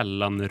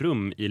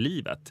mellanrum i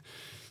livet.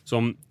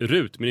 Som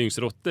Rut, min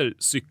yngsta dotter,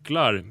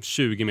 cyklar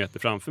 20 meter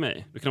framför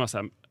mig. Då kan det vara så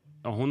här,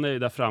 hon är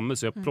där framme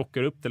så jag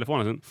plockar upp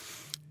telefonen. Sen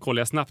kollar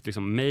jag snabbt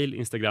liksom mail,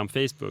 Instagram,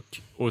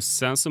 Facebook. Och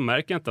sen så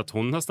märker jag inte att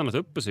hon har stannat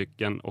upp på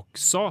cykeln och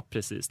sa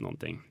precis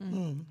någonting.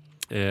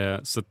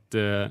 Så att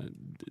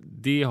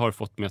det har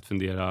fått mig att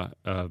fundera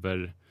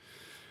över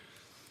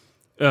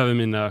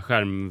mina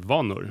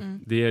skärmvanor.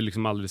 Det är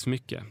liksom alldeles för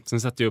mycket.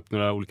 Sen satte jag upp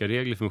några olika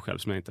regler för mig själv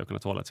som jag inte har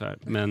kunnat hålla så här.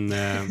 Men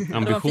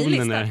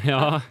ambitionen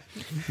är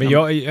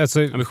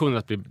ambitionen är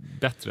att bli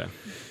bättre.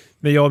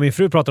 Men jag och min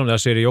fru pratar om det här,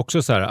 så är det ju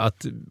också så här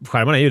att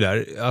skärmarna är ju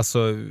där. Alltså,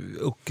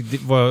 och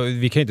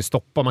vi kan ju inte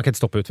stoppa, man kan inte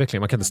stoppa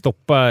utvecklingen. Man kan inte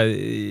stoppa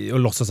och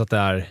låtsas att det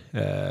är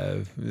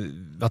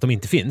att de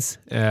inte finns.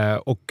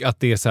 Och att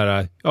det är så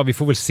här, vi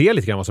får väl se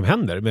lite grann vad som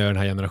händer med den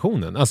här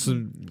generationen. Alltså,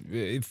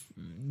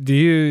 det är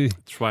ju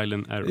trial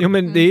and error. Ja,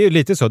 men det är ju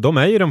lite så. De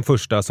är ju de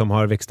första som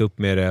har växt upp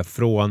med det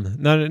från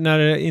när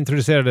det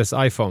introducerades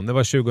iPhone. Det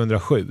var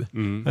 2007.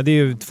 Ja, det är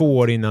ju 2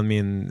 år innan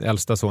min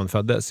äldsta son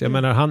föddes. Jag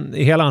menar,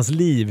 hela hans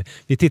liv.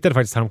 Vi tittade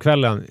faktiskt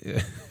häromkvällen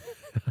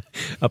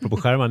apropå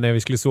skärmar, när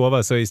vi skulle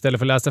sova, så istället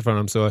för att läsa för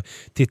honom så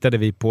tittade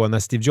vi på när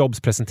Steve Jobs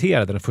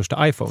presenterade den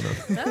första iPhonen.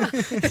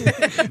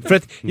 För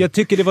att jag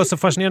tycker det var så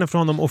fascinerande för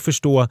honom att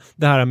förstå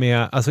det här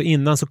med, alltså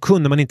innan så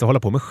kunde man inte hålla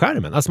på med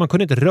skärmen. Alltså man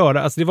kunde inte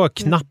röra, alltså det var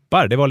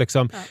knappar, det var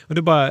liksom, och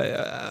det bara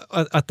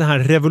att den här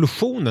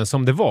revolutionen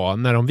som det var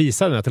när de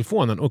visade den här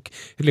telefonen och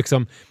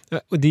liksom,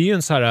 och det är ju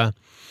en så här,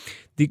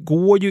 det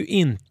går ju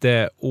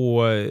inte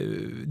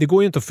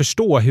att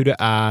förstå hur det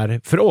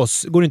är för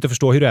oss. Går det inte att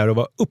förstå hur det är att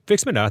vara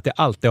uppväxt med det där, att det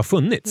alltid har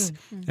funnits.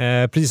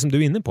 Precis som du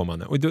är inne på,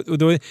 Manne. Och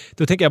då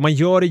tänker jag att man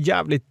gör det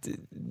jävligt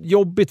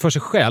jobbigt för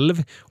sig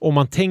själv om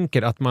man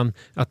tänker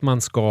att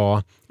man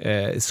ska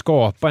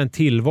skapa en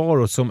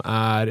tillvaro som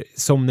är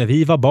som när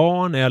vi var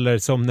barn, eller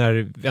som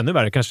när, ännu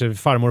värre, kanske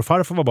farmor och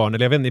farfar var barn.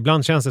 Eller jag vet inte,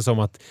 ibland känns det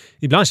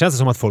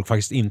som att folk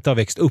faktiskt inte har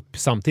växt upp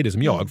samtidigt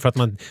som jag. För att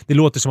det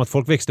låter som att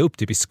folk växte upp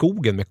typ i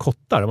skogen med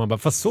kottar. Och man bara,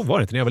 fast så var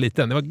det inte när jag var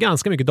liten. Det var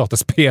ganska mycket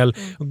dataspel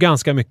och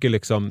ganska mycket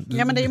liksom...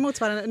 Ja, men det är ju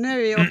motsvarande. Nu är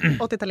vi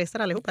 80-talister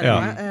allihopa.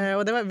 Ja.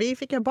 Och vi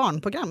fick ju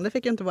barnprogram. Det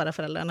fick ju inte våra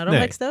föräldrar när de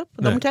växte upp.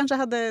 De kanske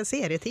hade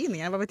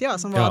serietidningar, vad vet jag,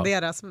 som var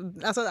deras...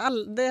 Alltså,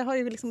 det har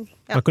ju liksom...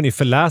 Ja. Man kunde ju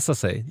förläsa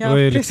sig. Ja, det var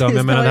ju liksom,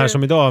 jag menar, det här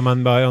som idag,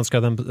 man bara önskar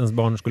att ens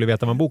barn skulle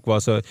veta vad en bok var,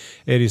 så är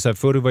det ju så här,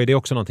 förr var ju det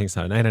också någonting så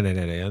här,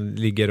 nej, han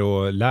ligger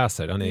och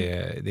läser,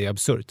 det är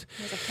absurt.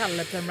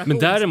 Men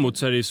däremot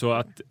så är det ju så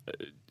att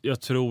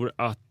jag tror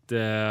att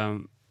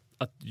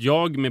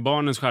jag med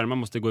barnens skärmar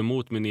måste gå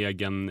emot min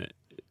egen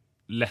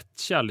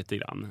lättja lite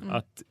grann.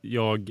 Att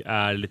jag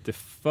är lite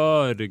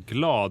för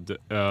glad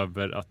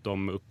över att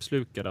de är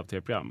uppslukade av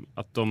tv-program.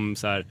 Att de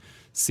så här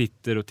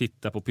sitter och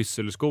tittar på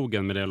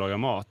Pysselskogen med det jag lagar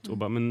mat och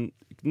bara, men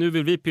nu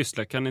vill vi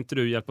pyssla, kan inte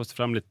du hjälpa oss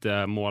fram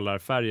lite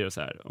målarfärger och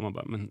så här? Och man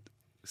bara, men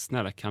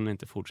snälla, kan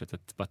inte fortsätta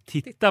att bara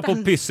titta på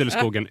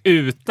Pysselskogen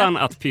utan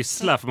att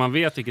pyssla, för man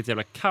vet vilket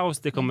jävla kaos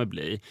det kommer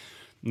bli.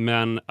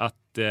 Men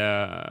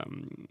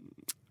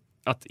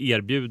att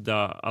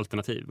erbjuda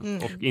alternativ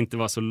och inte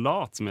vara så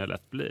lat som jag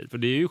lätt blir. För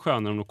det är ju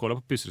skönare om de kollar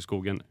på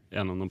Pysselskogen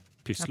än om de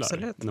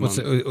pysslar.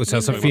 Och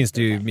sen så finns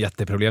det ju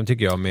jätteproblem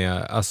tycker jag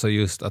med alltså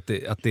just att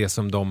det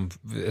som de,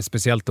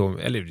 speciellt då,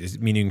 eller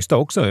min yngsta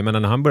också, jag menar,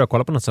 när han börjar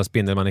kolla på något sånt här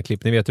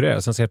Spindelmannen-klipp, ni vet hur det är,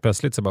 sen ser jag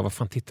plötsligt så bara, vad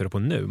fan tittar du på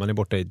nu? Man är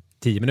borta i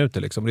 10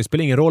 minuter liksom. Och det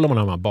spelar ingen roll om man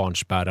har de här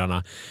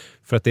barnspärrarna,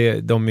 för att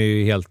de är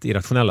ju helt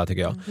irrationella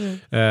tycker jag.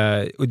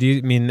 Och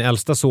min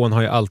äldsta son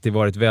har ju alltid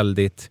varit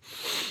väldigt,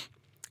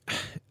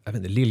 jag vet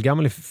inte,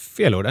 lillgammal är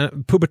fel ord,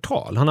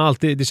 pubertal. Han har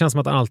alltid, det känns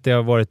som att han alltid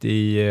har varit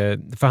i,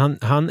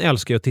 för han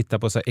älskar ju att titta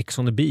på så här Ex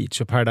on the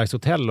Beach och Paradise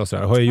Hotel och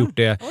sådär. Har ju gjort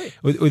det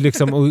och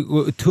liksom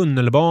och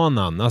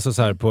tunnelbanan, alltså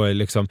så här på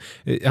liksom,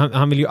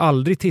 han vill ju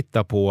aldrig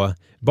titta på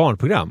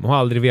barnprogram och har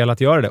aldrig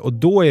velat göra det, och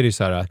då är det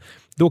så här,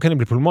 då kan det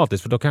bli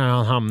problematiskt, för då kan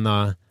han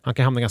hamna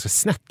ganska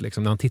snett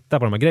liksom, när han tittar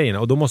på de här grejerna.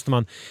 Och då måste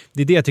man,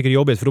 det är det jag tycker är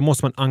jobbigt, för då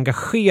måste man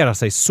engagera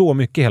sig så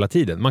mycket hela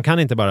tiden. Man kan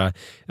inte bara,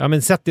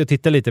 sätt dig och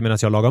titta lite medan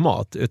jag lagar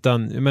mat.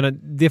 Utan,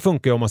 det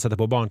funkar ju om man sätter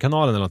på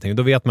Barnkanalen eller någonting.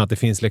 Då vet man att det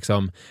finns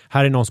liksom,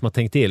 här är någon som har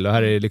tänkt till, och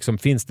här är liksom,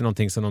 finns det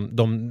någonting som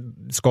de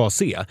ska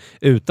se.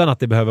 Utan att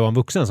det behöver vara en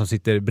vuxen som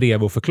sitter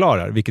bredvid och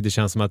förklarar, vilket det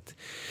känns som att...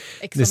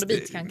 Ex on the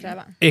Beach kan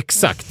kräva.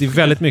 Exakt, det är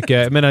väldigt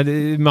mycket.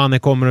 Mannen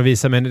kommer och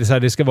visar, men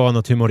det ska vara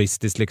något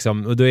humoristiskt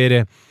liksom. Och då är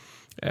det...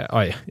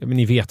 men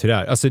ni vet hur det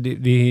är. Alltså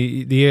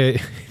det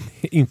är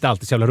inte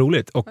alltid så jävla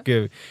roligt och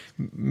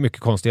mycket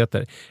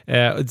konstigheter.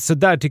 Så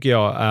där tycker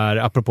jag är,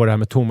 apropå det här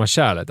med tomma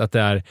kärlet, att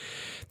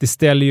det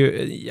ställer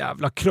ju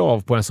jävla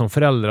krav på en som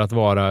förälder att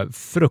vara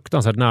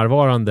fruktansvärt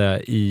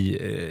närvarande i,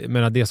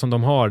 det som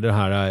de har, den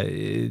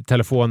här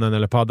telefonen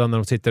eller paddan när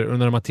de sitter, och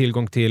när de har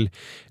tillgång till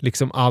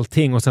liksom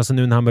allting, och sen så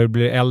nu när han börjar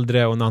bli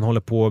äldre och när han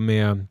håller på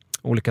med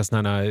olika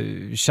sådana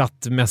här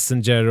chatt,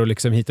 messenger och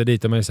liksom hit och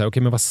dit, och man säger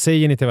okej, men vad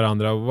säger ni till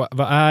varandra och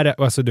vad är det,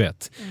 alltså du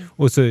vet.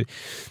 Och så är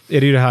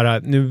det ju det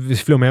här, nu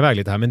flummar jag iväg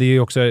lite här, men det är ju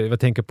också, jag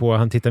tänker på,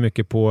 han tittar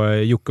mycket på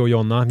Jocke och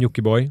Jonna,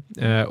 Jockeboy,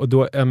 och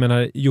då, jag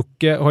menar,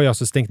 Jocke har ju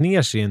alltså stängt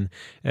ner sin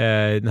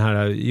den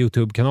här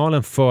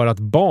YouTube-kanalen för att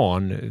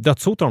barn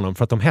dödshotar honom,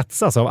 för att de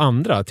hetsas av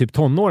andra, typ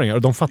tonåringar,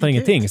 och de fattar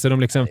ingenting, så de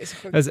liksom,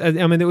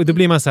 och då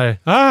blir man så här,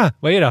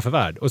 vad är det här för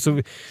värld? Och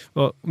så,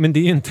 men det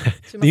är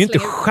ju inte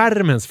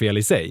skärmens fel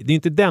i sig. Det är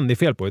inte den det är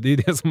fel på, det är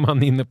det som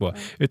man är inne på.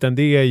 Utan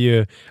det är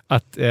ju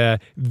att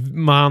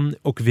man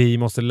och vi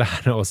måste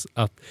lära oss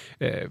att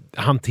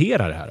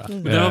hantera det här.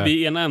 Där har vi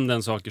i ena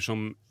änden saker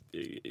som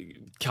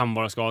kan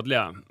vara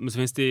skadliga. Men så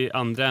finns det i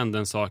andra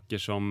änden saker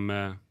som...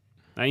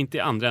 Nej, inte i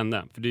andra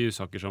änden, för det är ju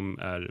saker som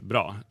är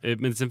bra.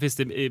 Men sen finns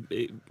det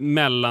i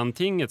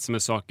mellantinget som är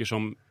saker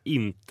som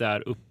inte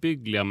är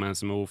uppbyggliga men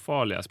som är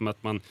ofarliga. Som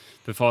att man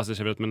förfasar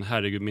sig över att, men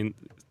herregud, min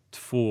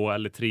 2-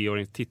 eller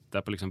 3-åring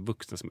tittar på liksom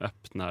vuxna som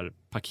öppnar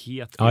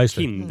paket med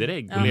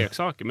kinderägg och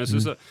leksaker. Men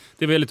så,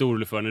 det var jag lite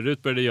orolig för när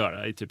Rut började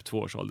göra i typ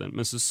 2-årsåldern.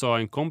 Men så sa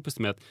en kompis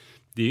till mig att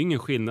det är ju ingen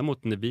skillnad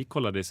mot när vi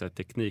kollade i så här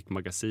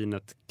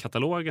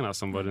Teknikmagasinet-katalogerna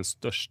som var den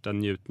största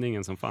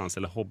njutningen som fanns,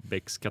 eller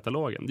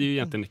Hobbex-katalogen. Det är ju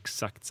egentligen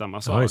exakt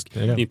samma sak. Det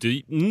är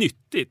inte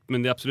nyttigt,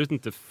 men det är absolut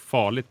inte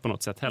farligt på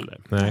något sätt heller.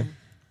 Nej.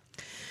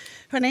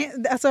 Hörrni,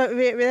 alltså,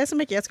 vi är så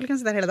mycket, jag skulle kunna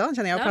sitta hela dagen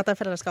känner jag och prata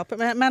föräldraskap,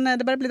 men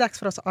det börjar bli dags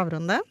för oss att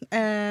avrunda.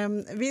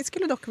 Vi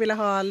skulle dock vilja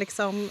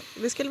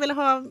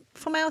ha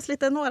få med oss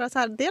lite några så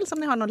här, dels om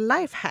ni har några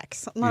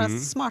lifehacks, några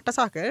smarta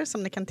saker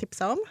som ni kan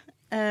tipsa om.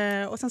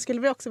 Och sen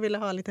skulle vi också vilja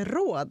ha lite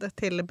råd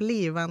till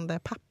blivande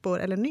pappor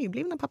eller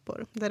nyblivna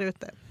pappor där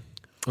ute.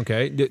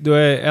 Okej, då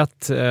är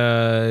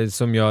ett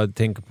som jag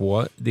tänker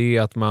på, det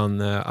är att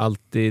man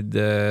alltid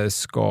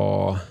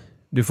ska...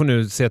 Du får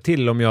nu säga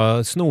till om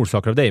jag snor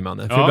saker av dig,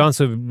 Manne. För ibland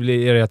så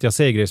blir det att jag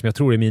säger grejer som jag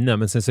tror är mina,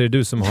 men sen så är det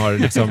du som har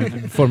liksom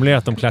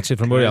formulerat dem klatschigt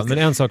från början. Men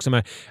en sak som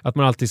är att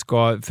man alltid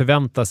ska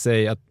förvänta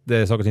sig att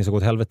saker och ting ska gå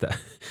åt helvete.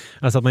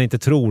 Alltså att man inte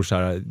tror så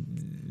här...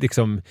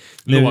 Liksom,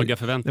 låga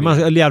förväntningar.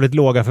 Man har jävligt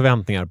låga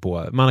förväntningar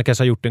på. Man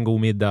kanske har gjort en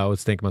god middag och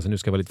så tänker man så nu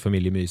ska det vara lite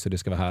familjemys och det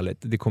ska vara härligt.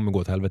 Det kommer gå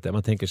åt helvete.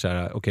 Man tänker så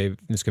här, okej,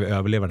 nu ska vi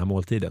överleva den här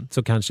måltiden.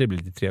 Så kanske det blir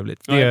lite trevligt.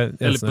 Ja,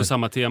 eller på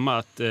samma tema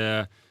att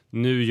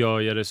nu gör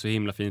jag det så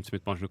himla fint för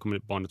mitt barn så nu kommer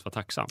barnet vara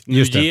tacksamt.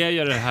 Nu ger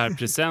jag det här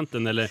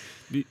presenten eller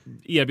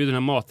erbjuder den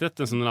här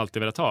maträtten som den alltid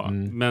velat ha.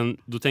 Men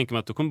då tänker man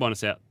att då kommer barnet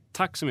säga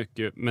tack så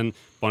mycket, men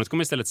barnet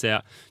kommer istället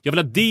säga jag vill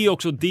ha det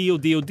också, det och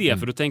det och det.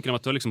 För då tänker de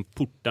att då har liksom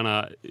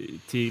portarna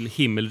till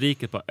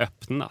himmelriket bara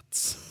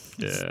öppnats.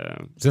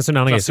 Sen så en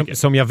annan grej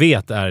som jag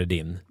vet är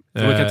din.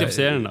 Man kan inte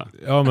säga den då.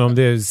 Ja, men om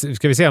det,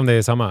 ska vi se om det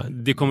är samma?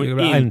 Det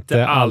kommer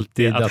inte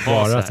alltid att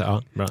vara så här.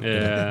 Ja, bra.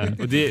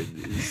 Och det,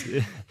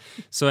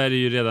 så är det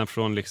ju redan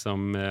från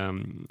liksom,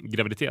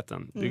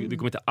 graviditeten. Det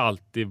kommer inte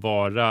alltid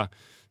vara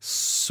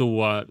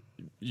så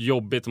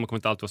jobbigt och man kommer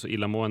inte alltid vara så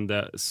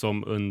illamående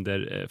som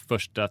under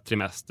första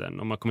trimestern.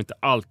 Och man kommer inte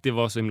alltid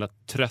vara så himla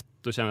trött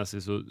och känna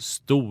sig så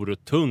stor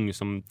och tung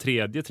som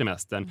tredje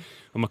trimestern.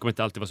 Och man kommer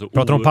inte alltid vara så...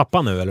 Pratar du om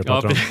pappa nu? Eller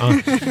pratar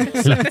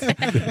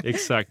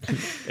Exakt.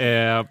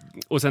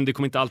 Och sen det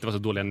kommer inte alltid vara så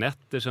dåliga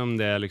nätter som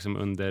det är liksom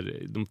under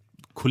de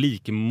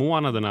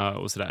kolikmånaderna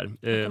och sådär.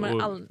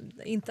 Man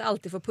inte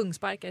alltid får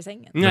pungsparkar i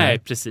sängen. Nej,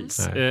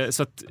 precis.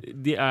 Så att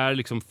det är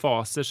liksom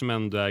faser som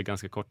ändå är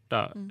ganska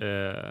korta.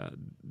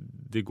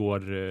 Det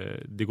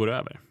går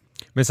över.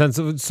 Men sen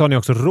så sa ni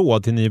också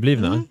råd till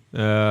nyblivna.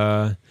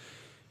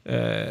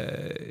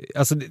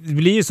 Alltså det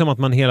blir ju som att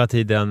man hela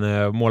tiden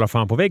målar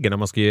fan på väggen när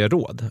man ska ge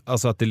råd.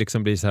 Alltså att det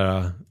liksom blir så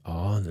här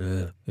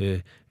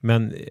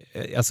men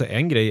alltså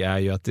en grej är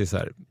ju att det är så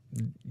här,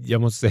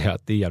 jag måste säga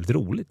att det är jävligt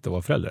roligt att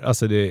vara förälder.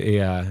 Alltså det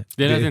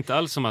är inte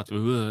alls som att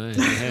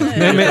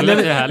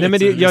nej,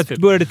 men jag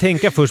började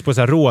tänka först på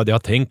så här råd jag har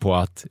tänkt på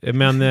att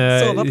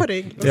sova på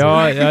rygg.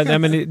 Nej,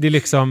 men det är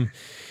liksom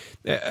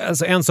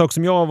alltså en sak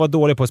som jag var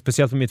dålig på,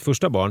 speciellt med mitt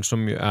första barn,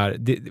 som ju är,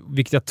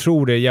 vilket jag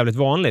tror är jävligt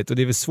vanligt och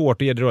det är väl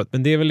svårt att ge det råd,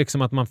 men det är väl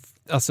liksom att man,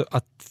 alltså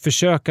att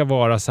försöka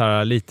vara så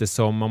här lite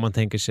som om man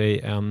tänker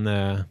sig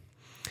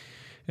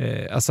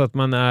alltså att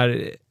man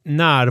är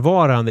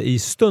närvarande i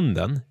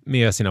stunden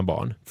med sina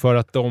barn för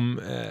att de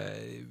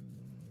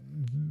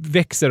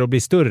växer och blir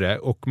större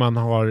och man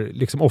har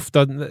liksom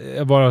ofta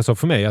varit så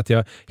för mig att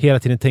jag hela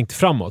tiden tänkt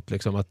framåt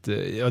liksom att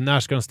när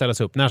ska de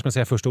ställas upp, när ska de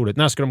säga första ordet,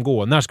 när ska de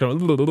gå, när ska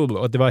de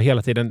och det var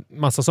hela tiden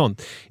massa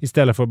sånt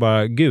istället för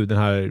bara gud den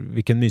här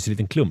vilken mysig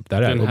liten klump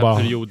där är. Den här och bara,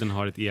 perioden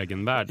har ett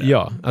egenvärde.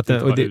 Ja, att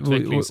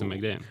utveckling som är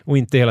grejen. Och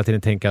inte hela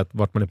tiden tänka att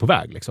vart man är på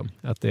väg liksom.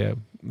 Att det,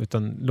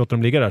 utan låta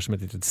dem ligga där som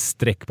ett litet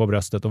streck på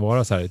bröstet och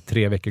vara så här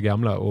 3 veckor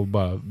gamla och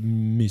bara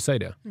mysa i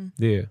det.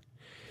 Det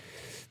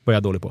var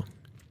jag dålig på.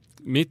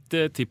 Mitt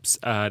tips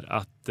är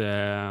att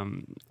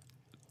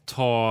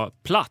ta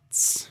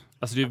plats.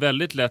 Alltså det är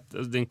väldigt lätt.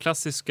 Den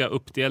klassiska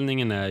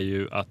uppdelningen är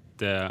ju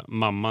att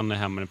mamman är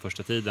hemma den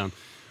första tiden.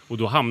 Och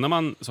då hamnar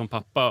man som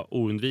pappa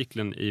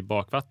oundvikligen i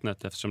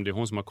bakvattnet eftersom det är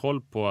hon som har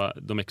koll på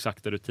de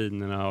exakta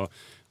rutinerna och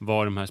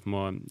var de här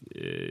små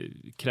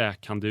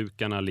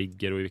kräkhanddukarna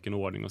ligger och i vilken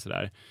ordning och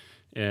sådär.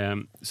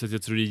 Så att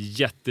jag tror det är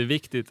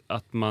jätteviktigt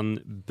att man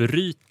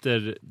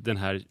bryter den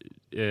här...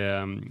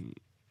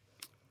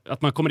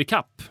 att man kommer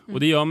ikapp. Och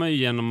det gör man ju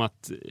genom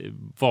att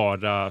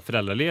vara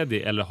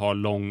föräldraledig eller ha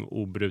lång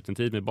obruten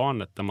tid med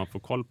barnet där man får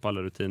koll på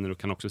alla rutiner och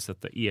kan också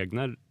sätta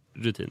egna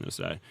rutiner och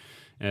sådär.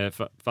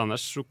 För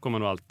annars så kommer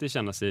man nog alltid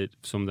känna sig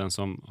som den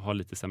som har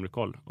lite sämre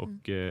koll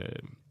och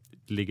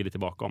ligger lite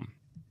bakom.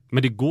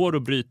 Men det går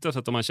att bryta så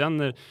att om man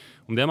känner,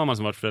 om det är mamma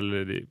som varit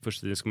föräldraledig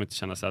första tiden så kommer man inte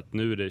känna sig att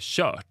nu är det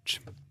kört.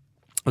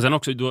 Och sen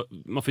också, då,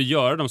 man får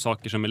göra de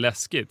saker som är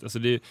läskigt. Alltså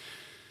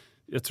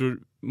jag tror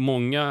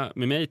många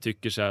med mig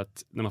tycker så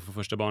att när man får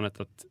första barnet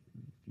att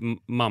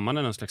mamman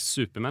är någon slags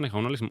supermänniska.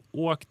 Hon har liksom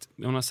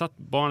hon har satt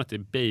barnet i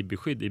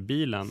babyskydd i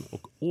bilen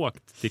och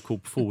åkt till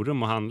Coop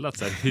Forum och handlat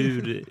så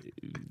här,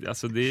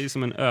 alltså det är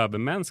som en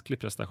övermänsklig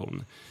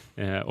prestation.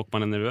 Och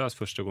man är nervös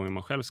första gången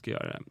man själv ska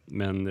göra det.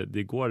 Men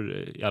det går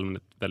i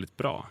allmänhet väldigt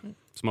bra.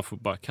 Så man får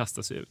bara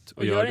kasta sig ut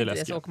och göra det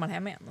läskigt. Så åker man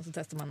hem igen och så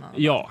testar man.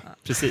 Ja,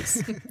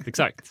 precis.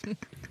 Exakt.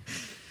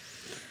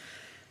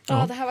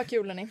 Ja, det här var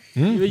kul hörni.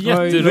 Det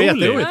var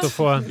jätteroligt att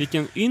få...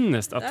 Vilken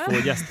ynnest att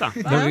få gästa.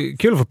 Det var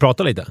kul att få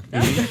prata lite.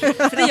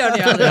 För det gör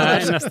ni aldrig.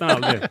 Nej, nästan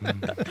aldrig.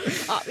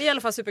 Ja, vi är i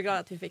alla fall superglada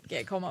att vi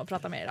fick komma och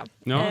prata med er idag.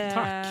 Ja,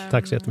 tack.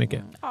 Tack så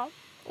jättemycket. Ja,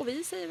 och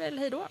vi säger väl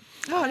hej då.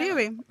 Ja, det gör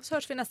vi. Så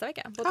hörs vi nästa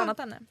vecka på ett annat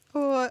ämne.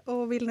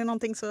 Och vill ni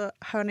någonting så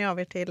hör ni av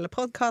er till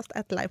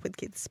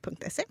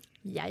podcast@lifewithkids.se.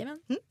 Jajamän.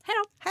 Hej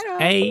då. Hej då.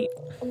 Hej.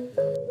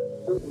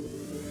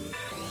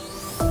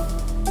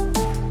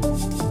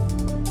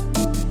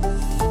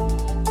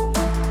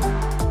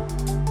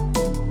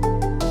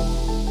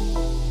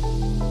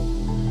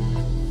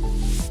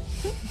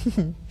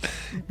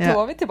 Då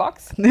var vi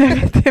tillbaks. Nu är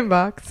vi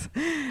tillbaks.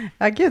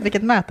 Ja, gud,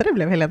 vilket möte det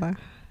blev, Helena.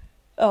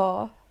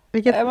 Ja,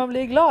 man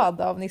blir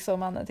glad av Nisse och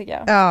Manne, tycker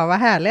jag. Ja, vad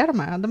härliga de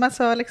är. De är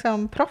så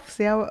liksom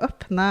proffsiga och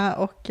öppna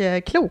och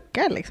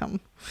kloka liksom.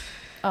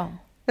 Ja.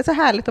 Det är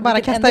så härligt att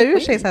bara kasta ur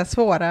sig så här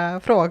svåra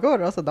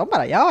frågor och så de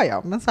bara,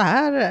 ja, men så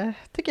här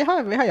tycker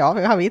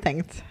jag, har vi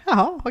tänkt.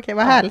 Jaha, okej,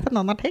 vad härligt att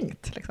någon har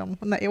tänkt liksom.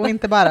 Och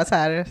inte bara så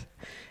här,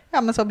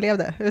 ja men så blev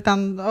det.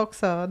 Utan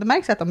också, det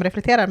märks att de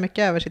reflekterar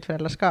mycket över sitt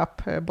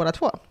föräldraskap, båda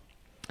två.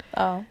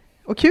 Ja.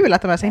 Och kul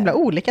att de är så himla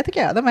olika,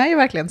 tycker jag. De är ju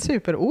verkligen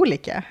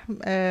superolika.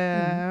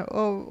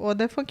 Och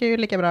det funkar ju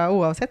lika bra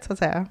oavsett, så att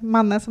säga.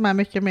 Manne som är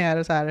mycket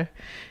mer så här,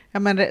 ja,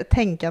 men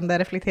tänkande,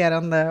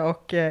 reflekterande,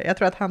 och jag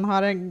tror att han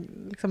har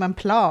en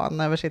plan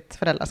över sitt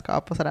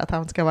föräldraskap och sådär, att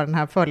han ska vara den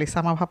här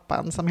följsamma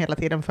pappan som hela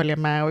tiden följer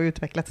med och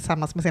utvecklar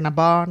tillsammans med sina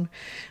barn,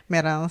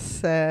 medan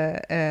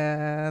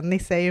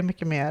Nisse är ju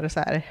mycket mer så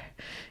här,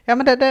 ja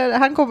men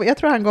jag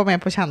tror han går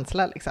med på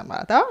känsla liksom,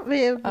 att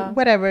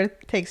whatever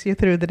takes you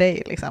through the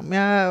day liksom.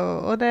 Ja,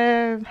 och det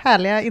är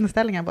härliga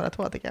inställningar båda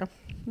två, tycker jag.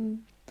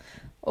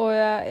 Och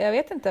jag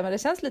vet inte, men det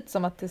känns lite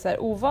som att det är så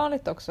här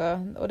ovanligt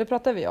också, och det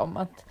pratar vi om,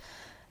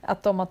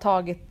 att de har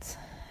tagit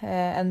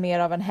en mer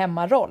av en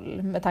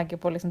hemmaroll med tanke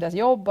på liksom deras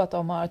jobb, att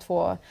de har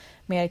 2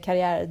 mer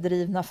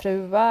karriärdrivna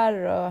fruar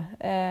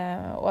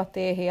och att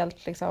det är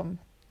helt liksom,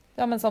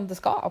 ja, men som det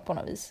ska på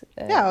något vis.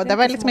 Ja, och det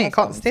var liksom inget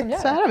konstigt,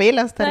 så här har vi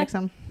löst det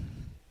liksom.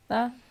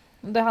 Nej.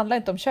 Det handlar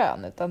inte om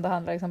kön, utan det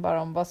handlar liksom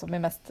bara om vad som är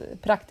mest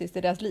praktiskt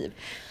i deras liv.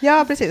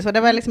 Ja, precis. Och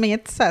det var liksom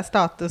inget så här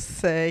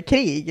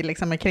statuskrig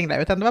liksom kring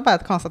det, utan det var bara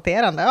ett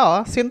konstaterande.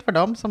 Ja, synd för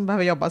dem som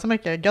behöver jobba så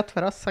mycket. Gött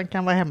för oss som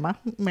kan vara hemma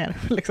mer.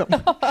 Liksom.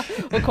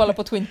 Och kolla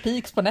på Twin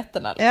Peaks på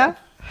nätterna. Liksom. Ja.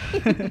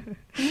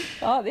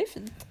 Ja, det är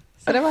fint.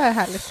 Så det var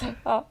härligt.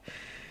 Ja.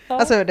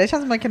 Alltså, det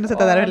känns som man kunde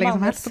sitta där hur länge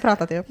som helst och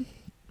prata till.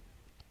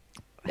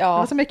 Ja, det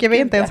var så mycket vi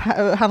inte ens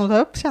hann ta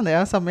upp, kände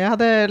jag. Jag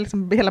hade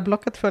liksom hela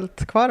blocket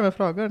fullt kvar med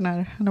frågor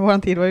när vår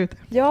tid var ute.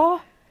 Ja,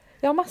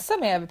 jag har massa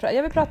med.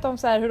 Jag vill prata om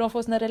så här, hur de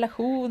får sina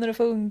relationer att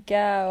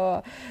funka.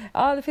 Och,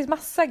 ja, det finns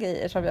massa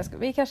grejer som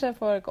vi kanske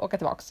får åka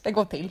tillbaks.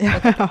 Gå till.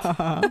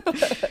 Ja.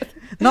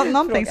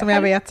 Någonting som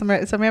jag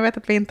vet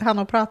att vi inte hann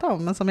att prata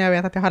om, men som jag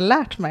vet att jag har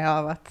lärt mig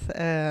av att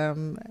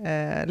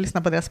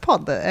lyssna på deras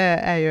podd,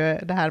 är ju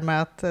det här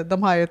med att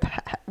de har ju ett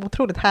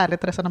otroligt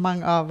härligt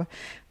resonemang av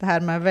det här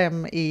med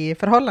vem i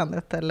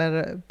förhållandet,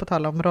 eller på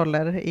tal om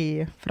roller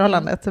i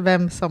förhållandet,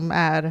 vem som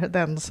är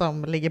den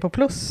som ligger på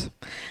plus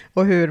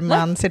och hur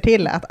man ser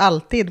till att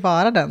alltid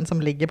vara den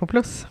som ligger på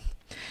plus.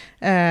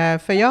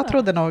 För jag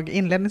trodde nog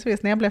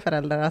inledningsvis när jag blev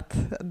förälder att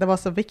det var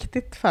så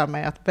viktigt för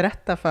mig att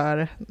berätta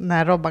för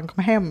när Robban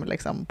kom hem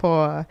liksom,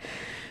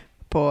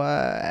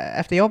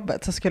 efter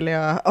jobbet, så skulle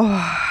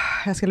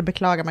jag skulle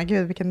beklaga mig,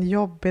 gud vilken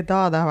jobbig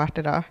dag det har varit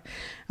idag.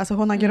 Alltså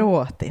hon har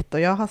gråtit och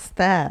jag har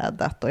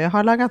städat och jag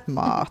har lagat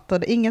mat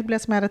och inget blev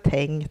som jag hade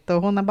tänkt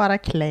och hon har bara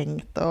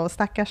klängt och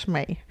stackars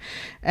mig.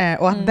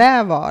 Och att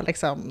det var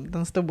liksom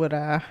den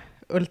stora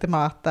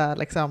ultimata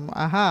liksom,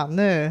 aha,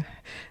 nu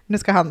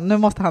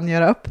måste han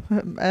göra upp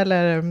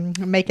eller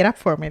make it up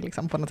for me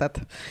liksom, på något sätt.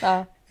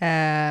 Ja.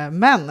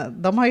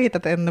 Men de har ju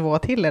hittat en nivå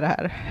till i det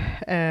här.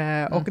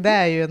 Och det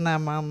är ju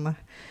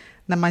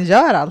när man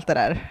gör allt det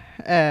där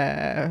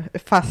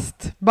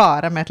fast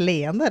bara med ett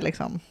leende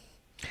liksom.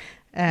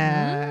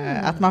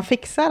 Att man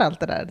fixar allt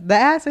det där. Det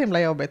är så himla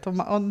jobbigt. Och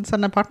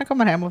sen när partner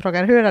kommer hem och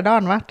frågar hur har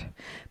dagen varit?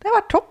 Det har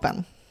varit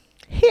toppen.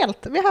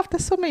 Vi har haft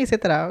det så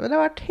mysigt idag. Det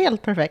har varit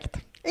helt perfekt.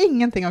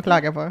 Ingenting att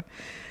klaga på.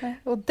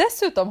 Och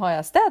dessutom har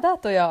jag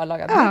städat och jag har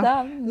lagat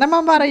middag. När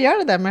man bara gör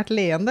det där med ett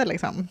leende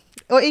liksom.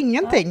 Och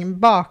ingenting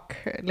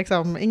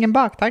ingen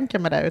baktanke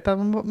med det,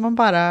 utan man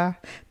bara,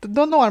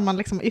 då når man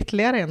liksom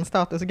ytterligare en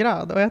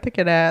statusgrad. Och jag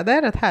tycker det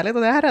är rätt härligt,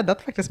 och det har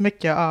räddat faktiskt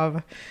mycket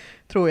av,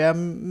 tror jag,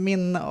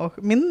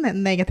 min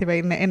negativa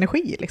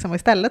energi liksom.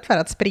 Istället för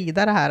att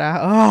sprida det här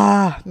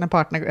när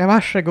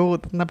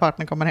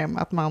partner kommer hem,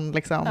 att man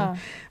liksom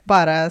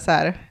bara så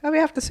här, ja, vi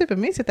har haft det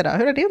supermysigt idag,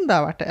 hur har din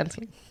dag varit,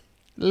 älskling?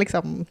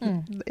 Liksom,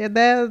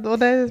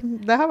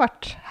 det har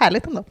varit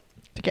härligt ändå,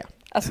 tycker jag.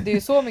 Alltså det är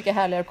ju så mycket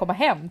härligare att komma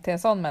hem till en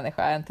sån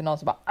människa än till någon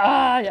som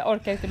bara, jag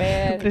orkar inte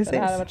mer, det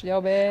här har varit så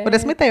jobbigt. Och det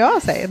smittar jag av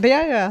sig. Det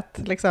gör ju att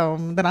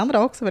liksom, den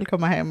andra också vill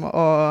komma hem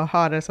och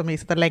ha det så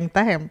mysigt och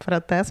längta hem, för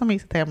att det är så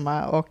mysigt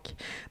hemma, och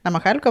när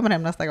man själv kommer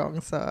hem nästa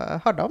gång så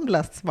har de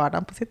löst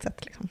vardagen på sitt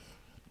sätt. Liksom.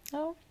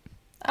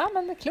 Ja,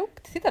 men det är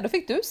klokt. Titta, då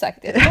fick du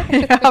sagt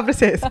det. Ja,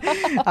 precis.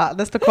 Ja,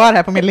 det står kvar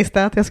här på min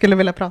lista att jag skulle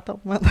vilja prata om.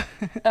 Men.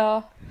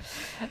 Ja,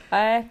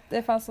 nej,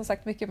 det fanns som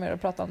sagt mycket mer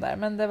att prata om där.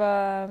 Men det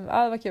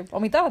var kul.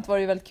 Om inte annat var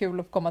det ju väldigt kul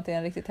att komma till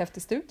en riktigt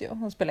häftig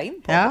studio och spela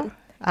in på. Ja,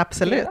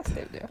 absolut.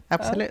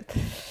 Absolut.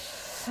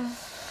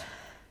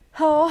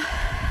 Ja,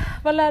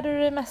 Vad lärde du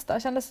dig mest då?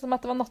 Kändes det som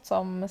att det var något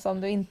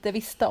som du inte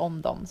visste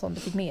om dem som du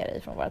fick med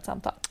dig från vårt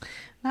samtal?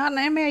 Ja,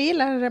 nej, men jag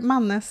gillar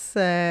Mannes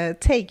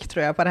take,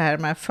 tror jag, på det här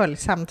med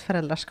följsamt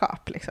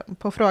föräldraskap. Liksom.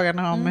 På frågan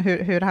om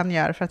hur han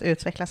gör för att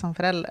utvecklas som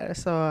förälder.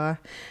 Så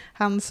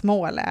hans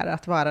mål är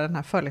att vara den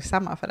här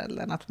följsamma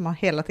föräldern. Att man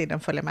hela tiden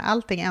följer med.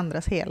 Allting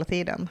ändras hela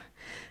tiden.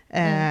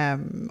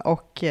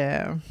 Och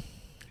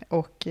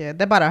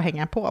det är bara att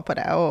hänga på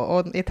det.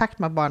 Och i takt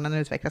med att barnen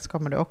utvecklas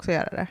kommer du också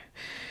göra det.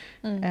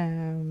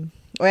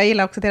 Och jag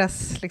gillar också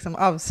deras liksom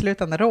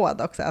avslutande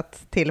råd också,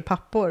 att till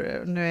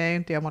pappor, nu är ju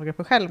inte jag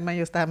målgruppen själv, men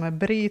just det här med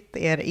bryt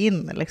er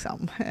in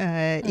liksom,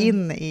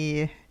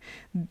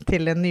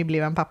 till en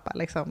nybliven pappa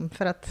liksom,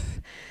 för att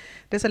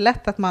det är så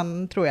lätt att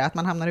man tror att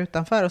man hamnar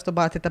utanför och står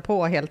bara och tittar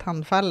på helt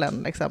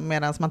handfallen liksom,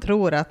 medan man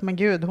tror att men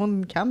gud,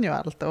 hon kan ju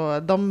allt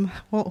och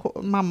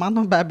mamman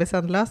och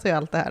bebisen löser ju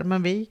allt det här,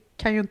 men vi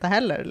kan ju inte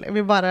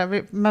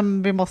heller,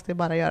 men vi måste ju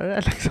bara göra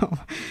det liksom.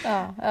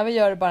 Ja, vi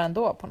gör det bara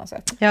ändå på något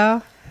sätt. Ja.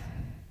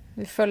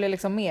 Vi följer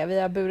liksom med. Vi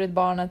har burit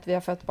barnet, vi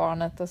har fött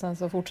barnet och sen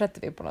så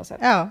fortsätter vi på något sätt.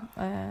 Ja.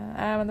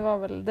 Men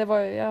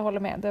jag håller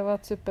med. Det var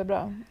ett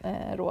superbra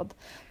råd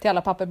till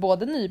alla pappor.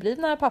 Både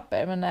nyblivna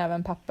pappor men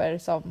även pappor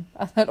som,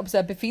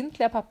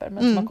 befintliga pappor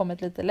men som har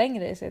kommit lite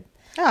längre i sin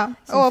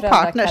och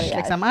partners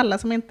liksom. Alla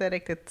som inte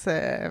riktigt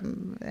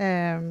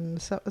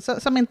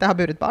som inte har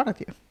burit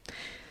barnet ju.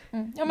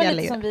 Ja, men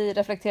lite som vi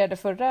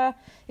reflekterade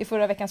i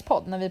förra veckans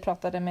podd när vi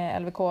pratade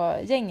med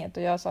LVK-gänget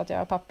och jag sa att jag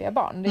har pappiga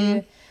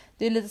barn.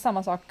 Det är lite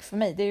samma sak för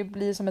mig. Det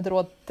blir som ett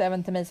råd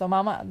även till mig som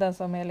mamma. Den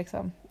som är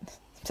liksom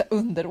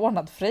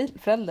underordnad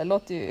förälder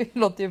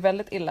låter ju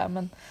väldigt illa.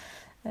 Men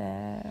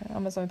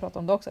som vi pratade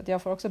om det också. Att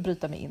jag får också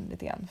bryta mig in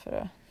lite grann för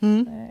att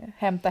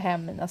hämta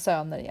hem mina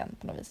söner igen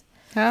på något vis.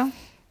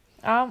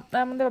 Ja,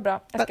 men det var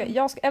bra.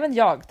 Även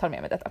jag tar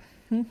med mig detta.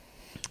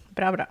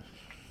 Bra.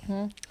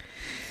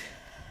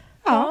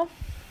 Ja.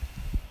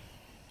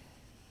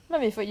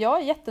 Men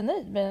jag är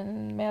jättenöjd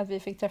med att vi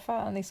fick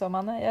träffa Nisse och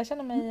Manne. Jag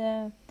känner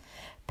mig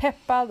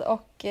peppad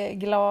och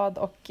glad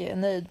och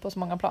nöjd på så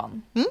många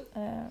plan.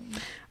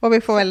 Och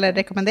vi får väl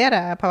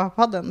rekommendera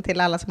Pappapodden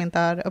till alla som inte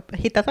har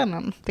hittat den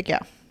än, tycker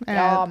jag.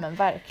 Ja, men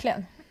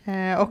verkligen.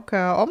 Och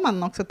om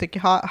man också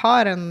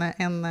har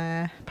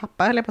en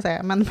pappa, eller på att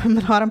säga,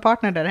 men har en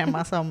partner där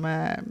hemma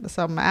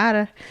som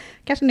är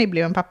kanske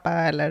nybliven pappa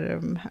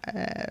eller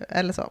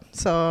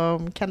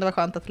så kan det vara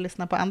skönt att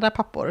lyssna på andra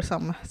pappor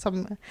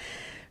som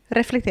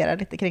reflekterar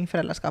lite kring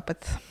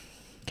föräldraskapet,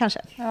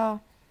 kanske. Ja,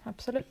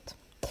 absolut.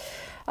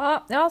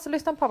 Ja, så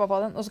lyssna på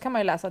Pappapodden och så kan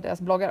man ju läsa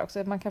deras bloggar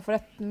också. Man kan få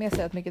rätt med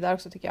sig rätt mycket där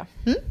också, tycker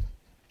jag.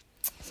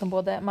 Som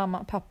både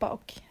mamma, pappa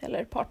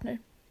eller partner.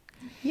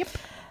 Japp.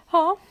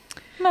 Ja,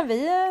 men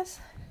vi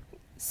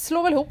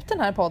slår väl ihop den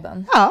här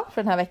podden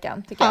för den här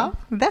veckan, tycker jag.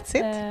 That's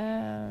it.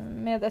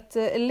 Med ett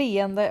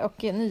leende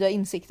och nya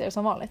insikter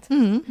som vanligt.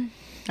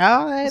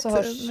 Ja, det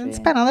är en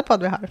spännande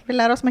podd vi har. Vi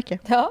lär oss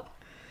mycket. Ja.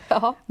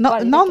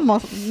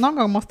 Någon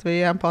gång måste vi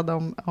göra en podd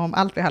om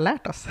allt vi har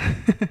lärt oss.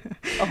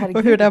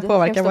 Och hur det har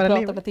påverkat våra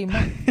liv.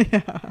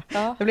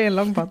 Det blir en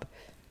lång podd.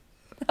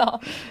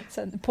 Ja,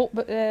 sen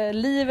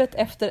livet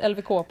efter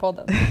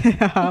LVK-podden.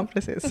 Ja,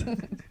 precis.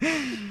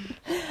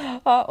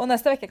 Ja, och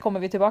nästa vecka kommer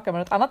vi tillbaka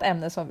med ett annat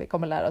ämne som vi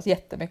kommer lära oss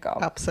jättemycket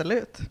av.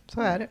 Absolut,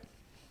 så är det.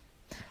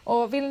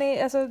 Och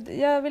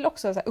jag vill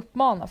också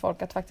uppmana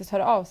folk att faktiskt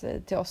höra av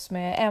sig till oss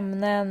med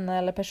ämnen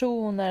eller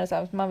personer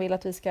som man vill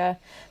att vi ska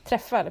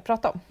träffa eller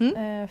prata om.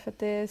 För att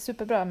det är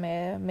superbra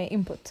med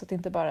input, så att det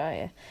inte bara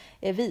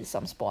är vi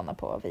som spånar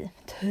på vad vi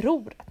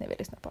tror att ni vill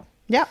lyssna på.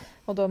 Ja.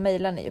 Och då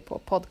mejlar ni ju på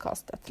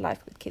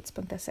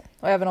podcast@lifewithkids.se.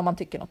 Och även om man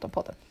tycker något om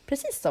podden.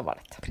 Precis som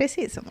vanligt.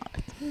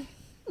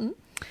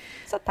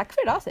 Så tack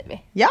för idag, säger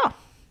vi. Ja,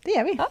 det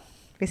gör vi. Ja.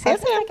 Vi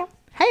ses igen.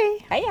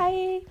 Hej!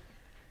 Hej!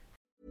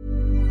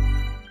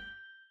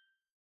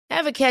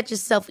 Ever catch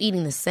yourself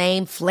eating the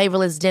same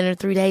flavorless dinner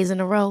 3 days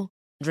in a row?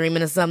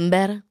 Dreaming of something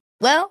better?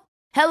 Well,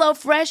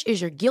 HelloFresh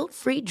is your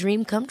guilt-free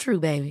dream come true,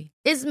 baby.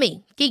 It's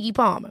me, Keke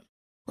Palmer.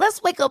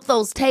 Let's wake up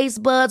those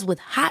taste buds with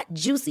hot,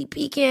 juicy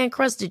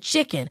pecan-crusted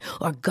chicken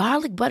or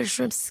garlic butter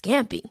shrimp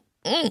scampi.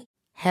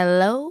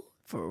 Hello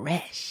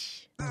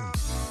Fresh.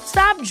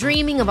 Stop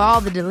dreaming of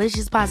all the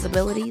delicious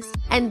possibilities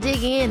and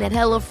dig in at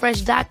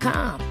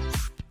HelloFresh.com.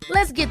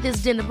 Let's get this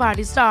dinner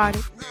party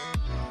started.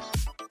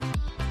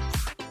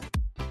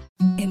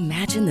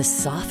 Imagine the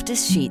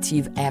softest sheets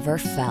you've ever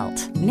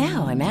felt.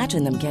 Now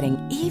imagine them getting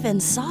even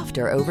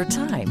softer over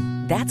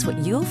time. That's what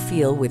you'll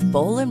feel with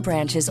Boll &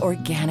 Branch's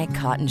organic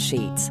cotton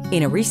sheets.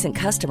 In a recent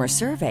customer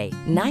survey,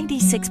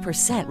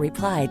 96%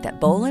 replied that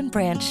Boll &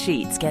 Branch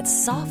sheets get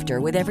softer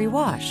with every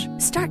wash.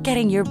 Start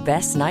getting your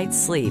best night's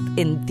sleep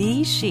in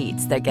these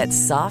sheets that get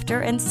softer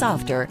and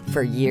softer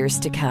for years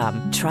to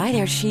come. Try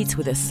their sheets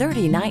with a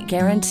 30-night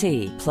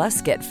guarantee.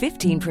 Plus, get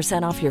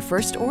 15% off your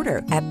first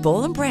order at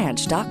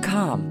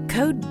bollandbranch.com.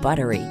 Code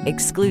BUTTERY.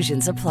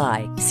 Exclusions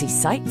apply. See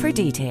site for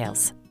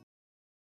details.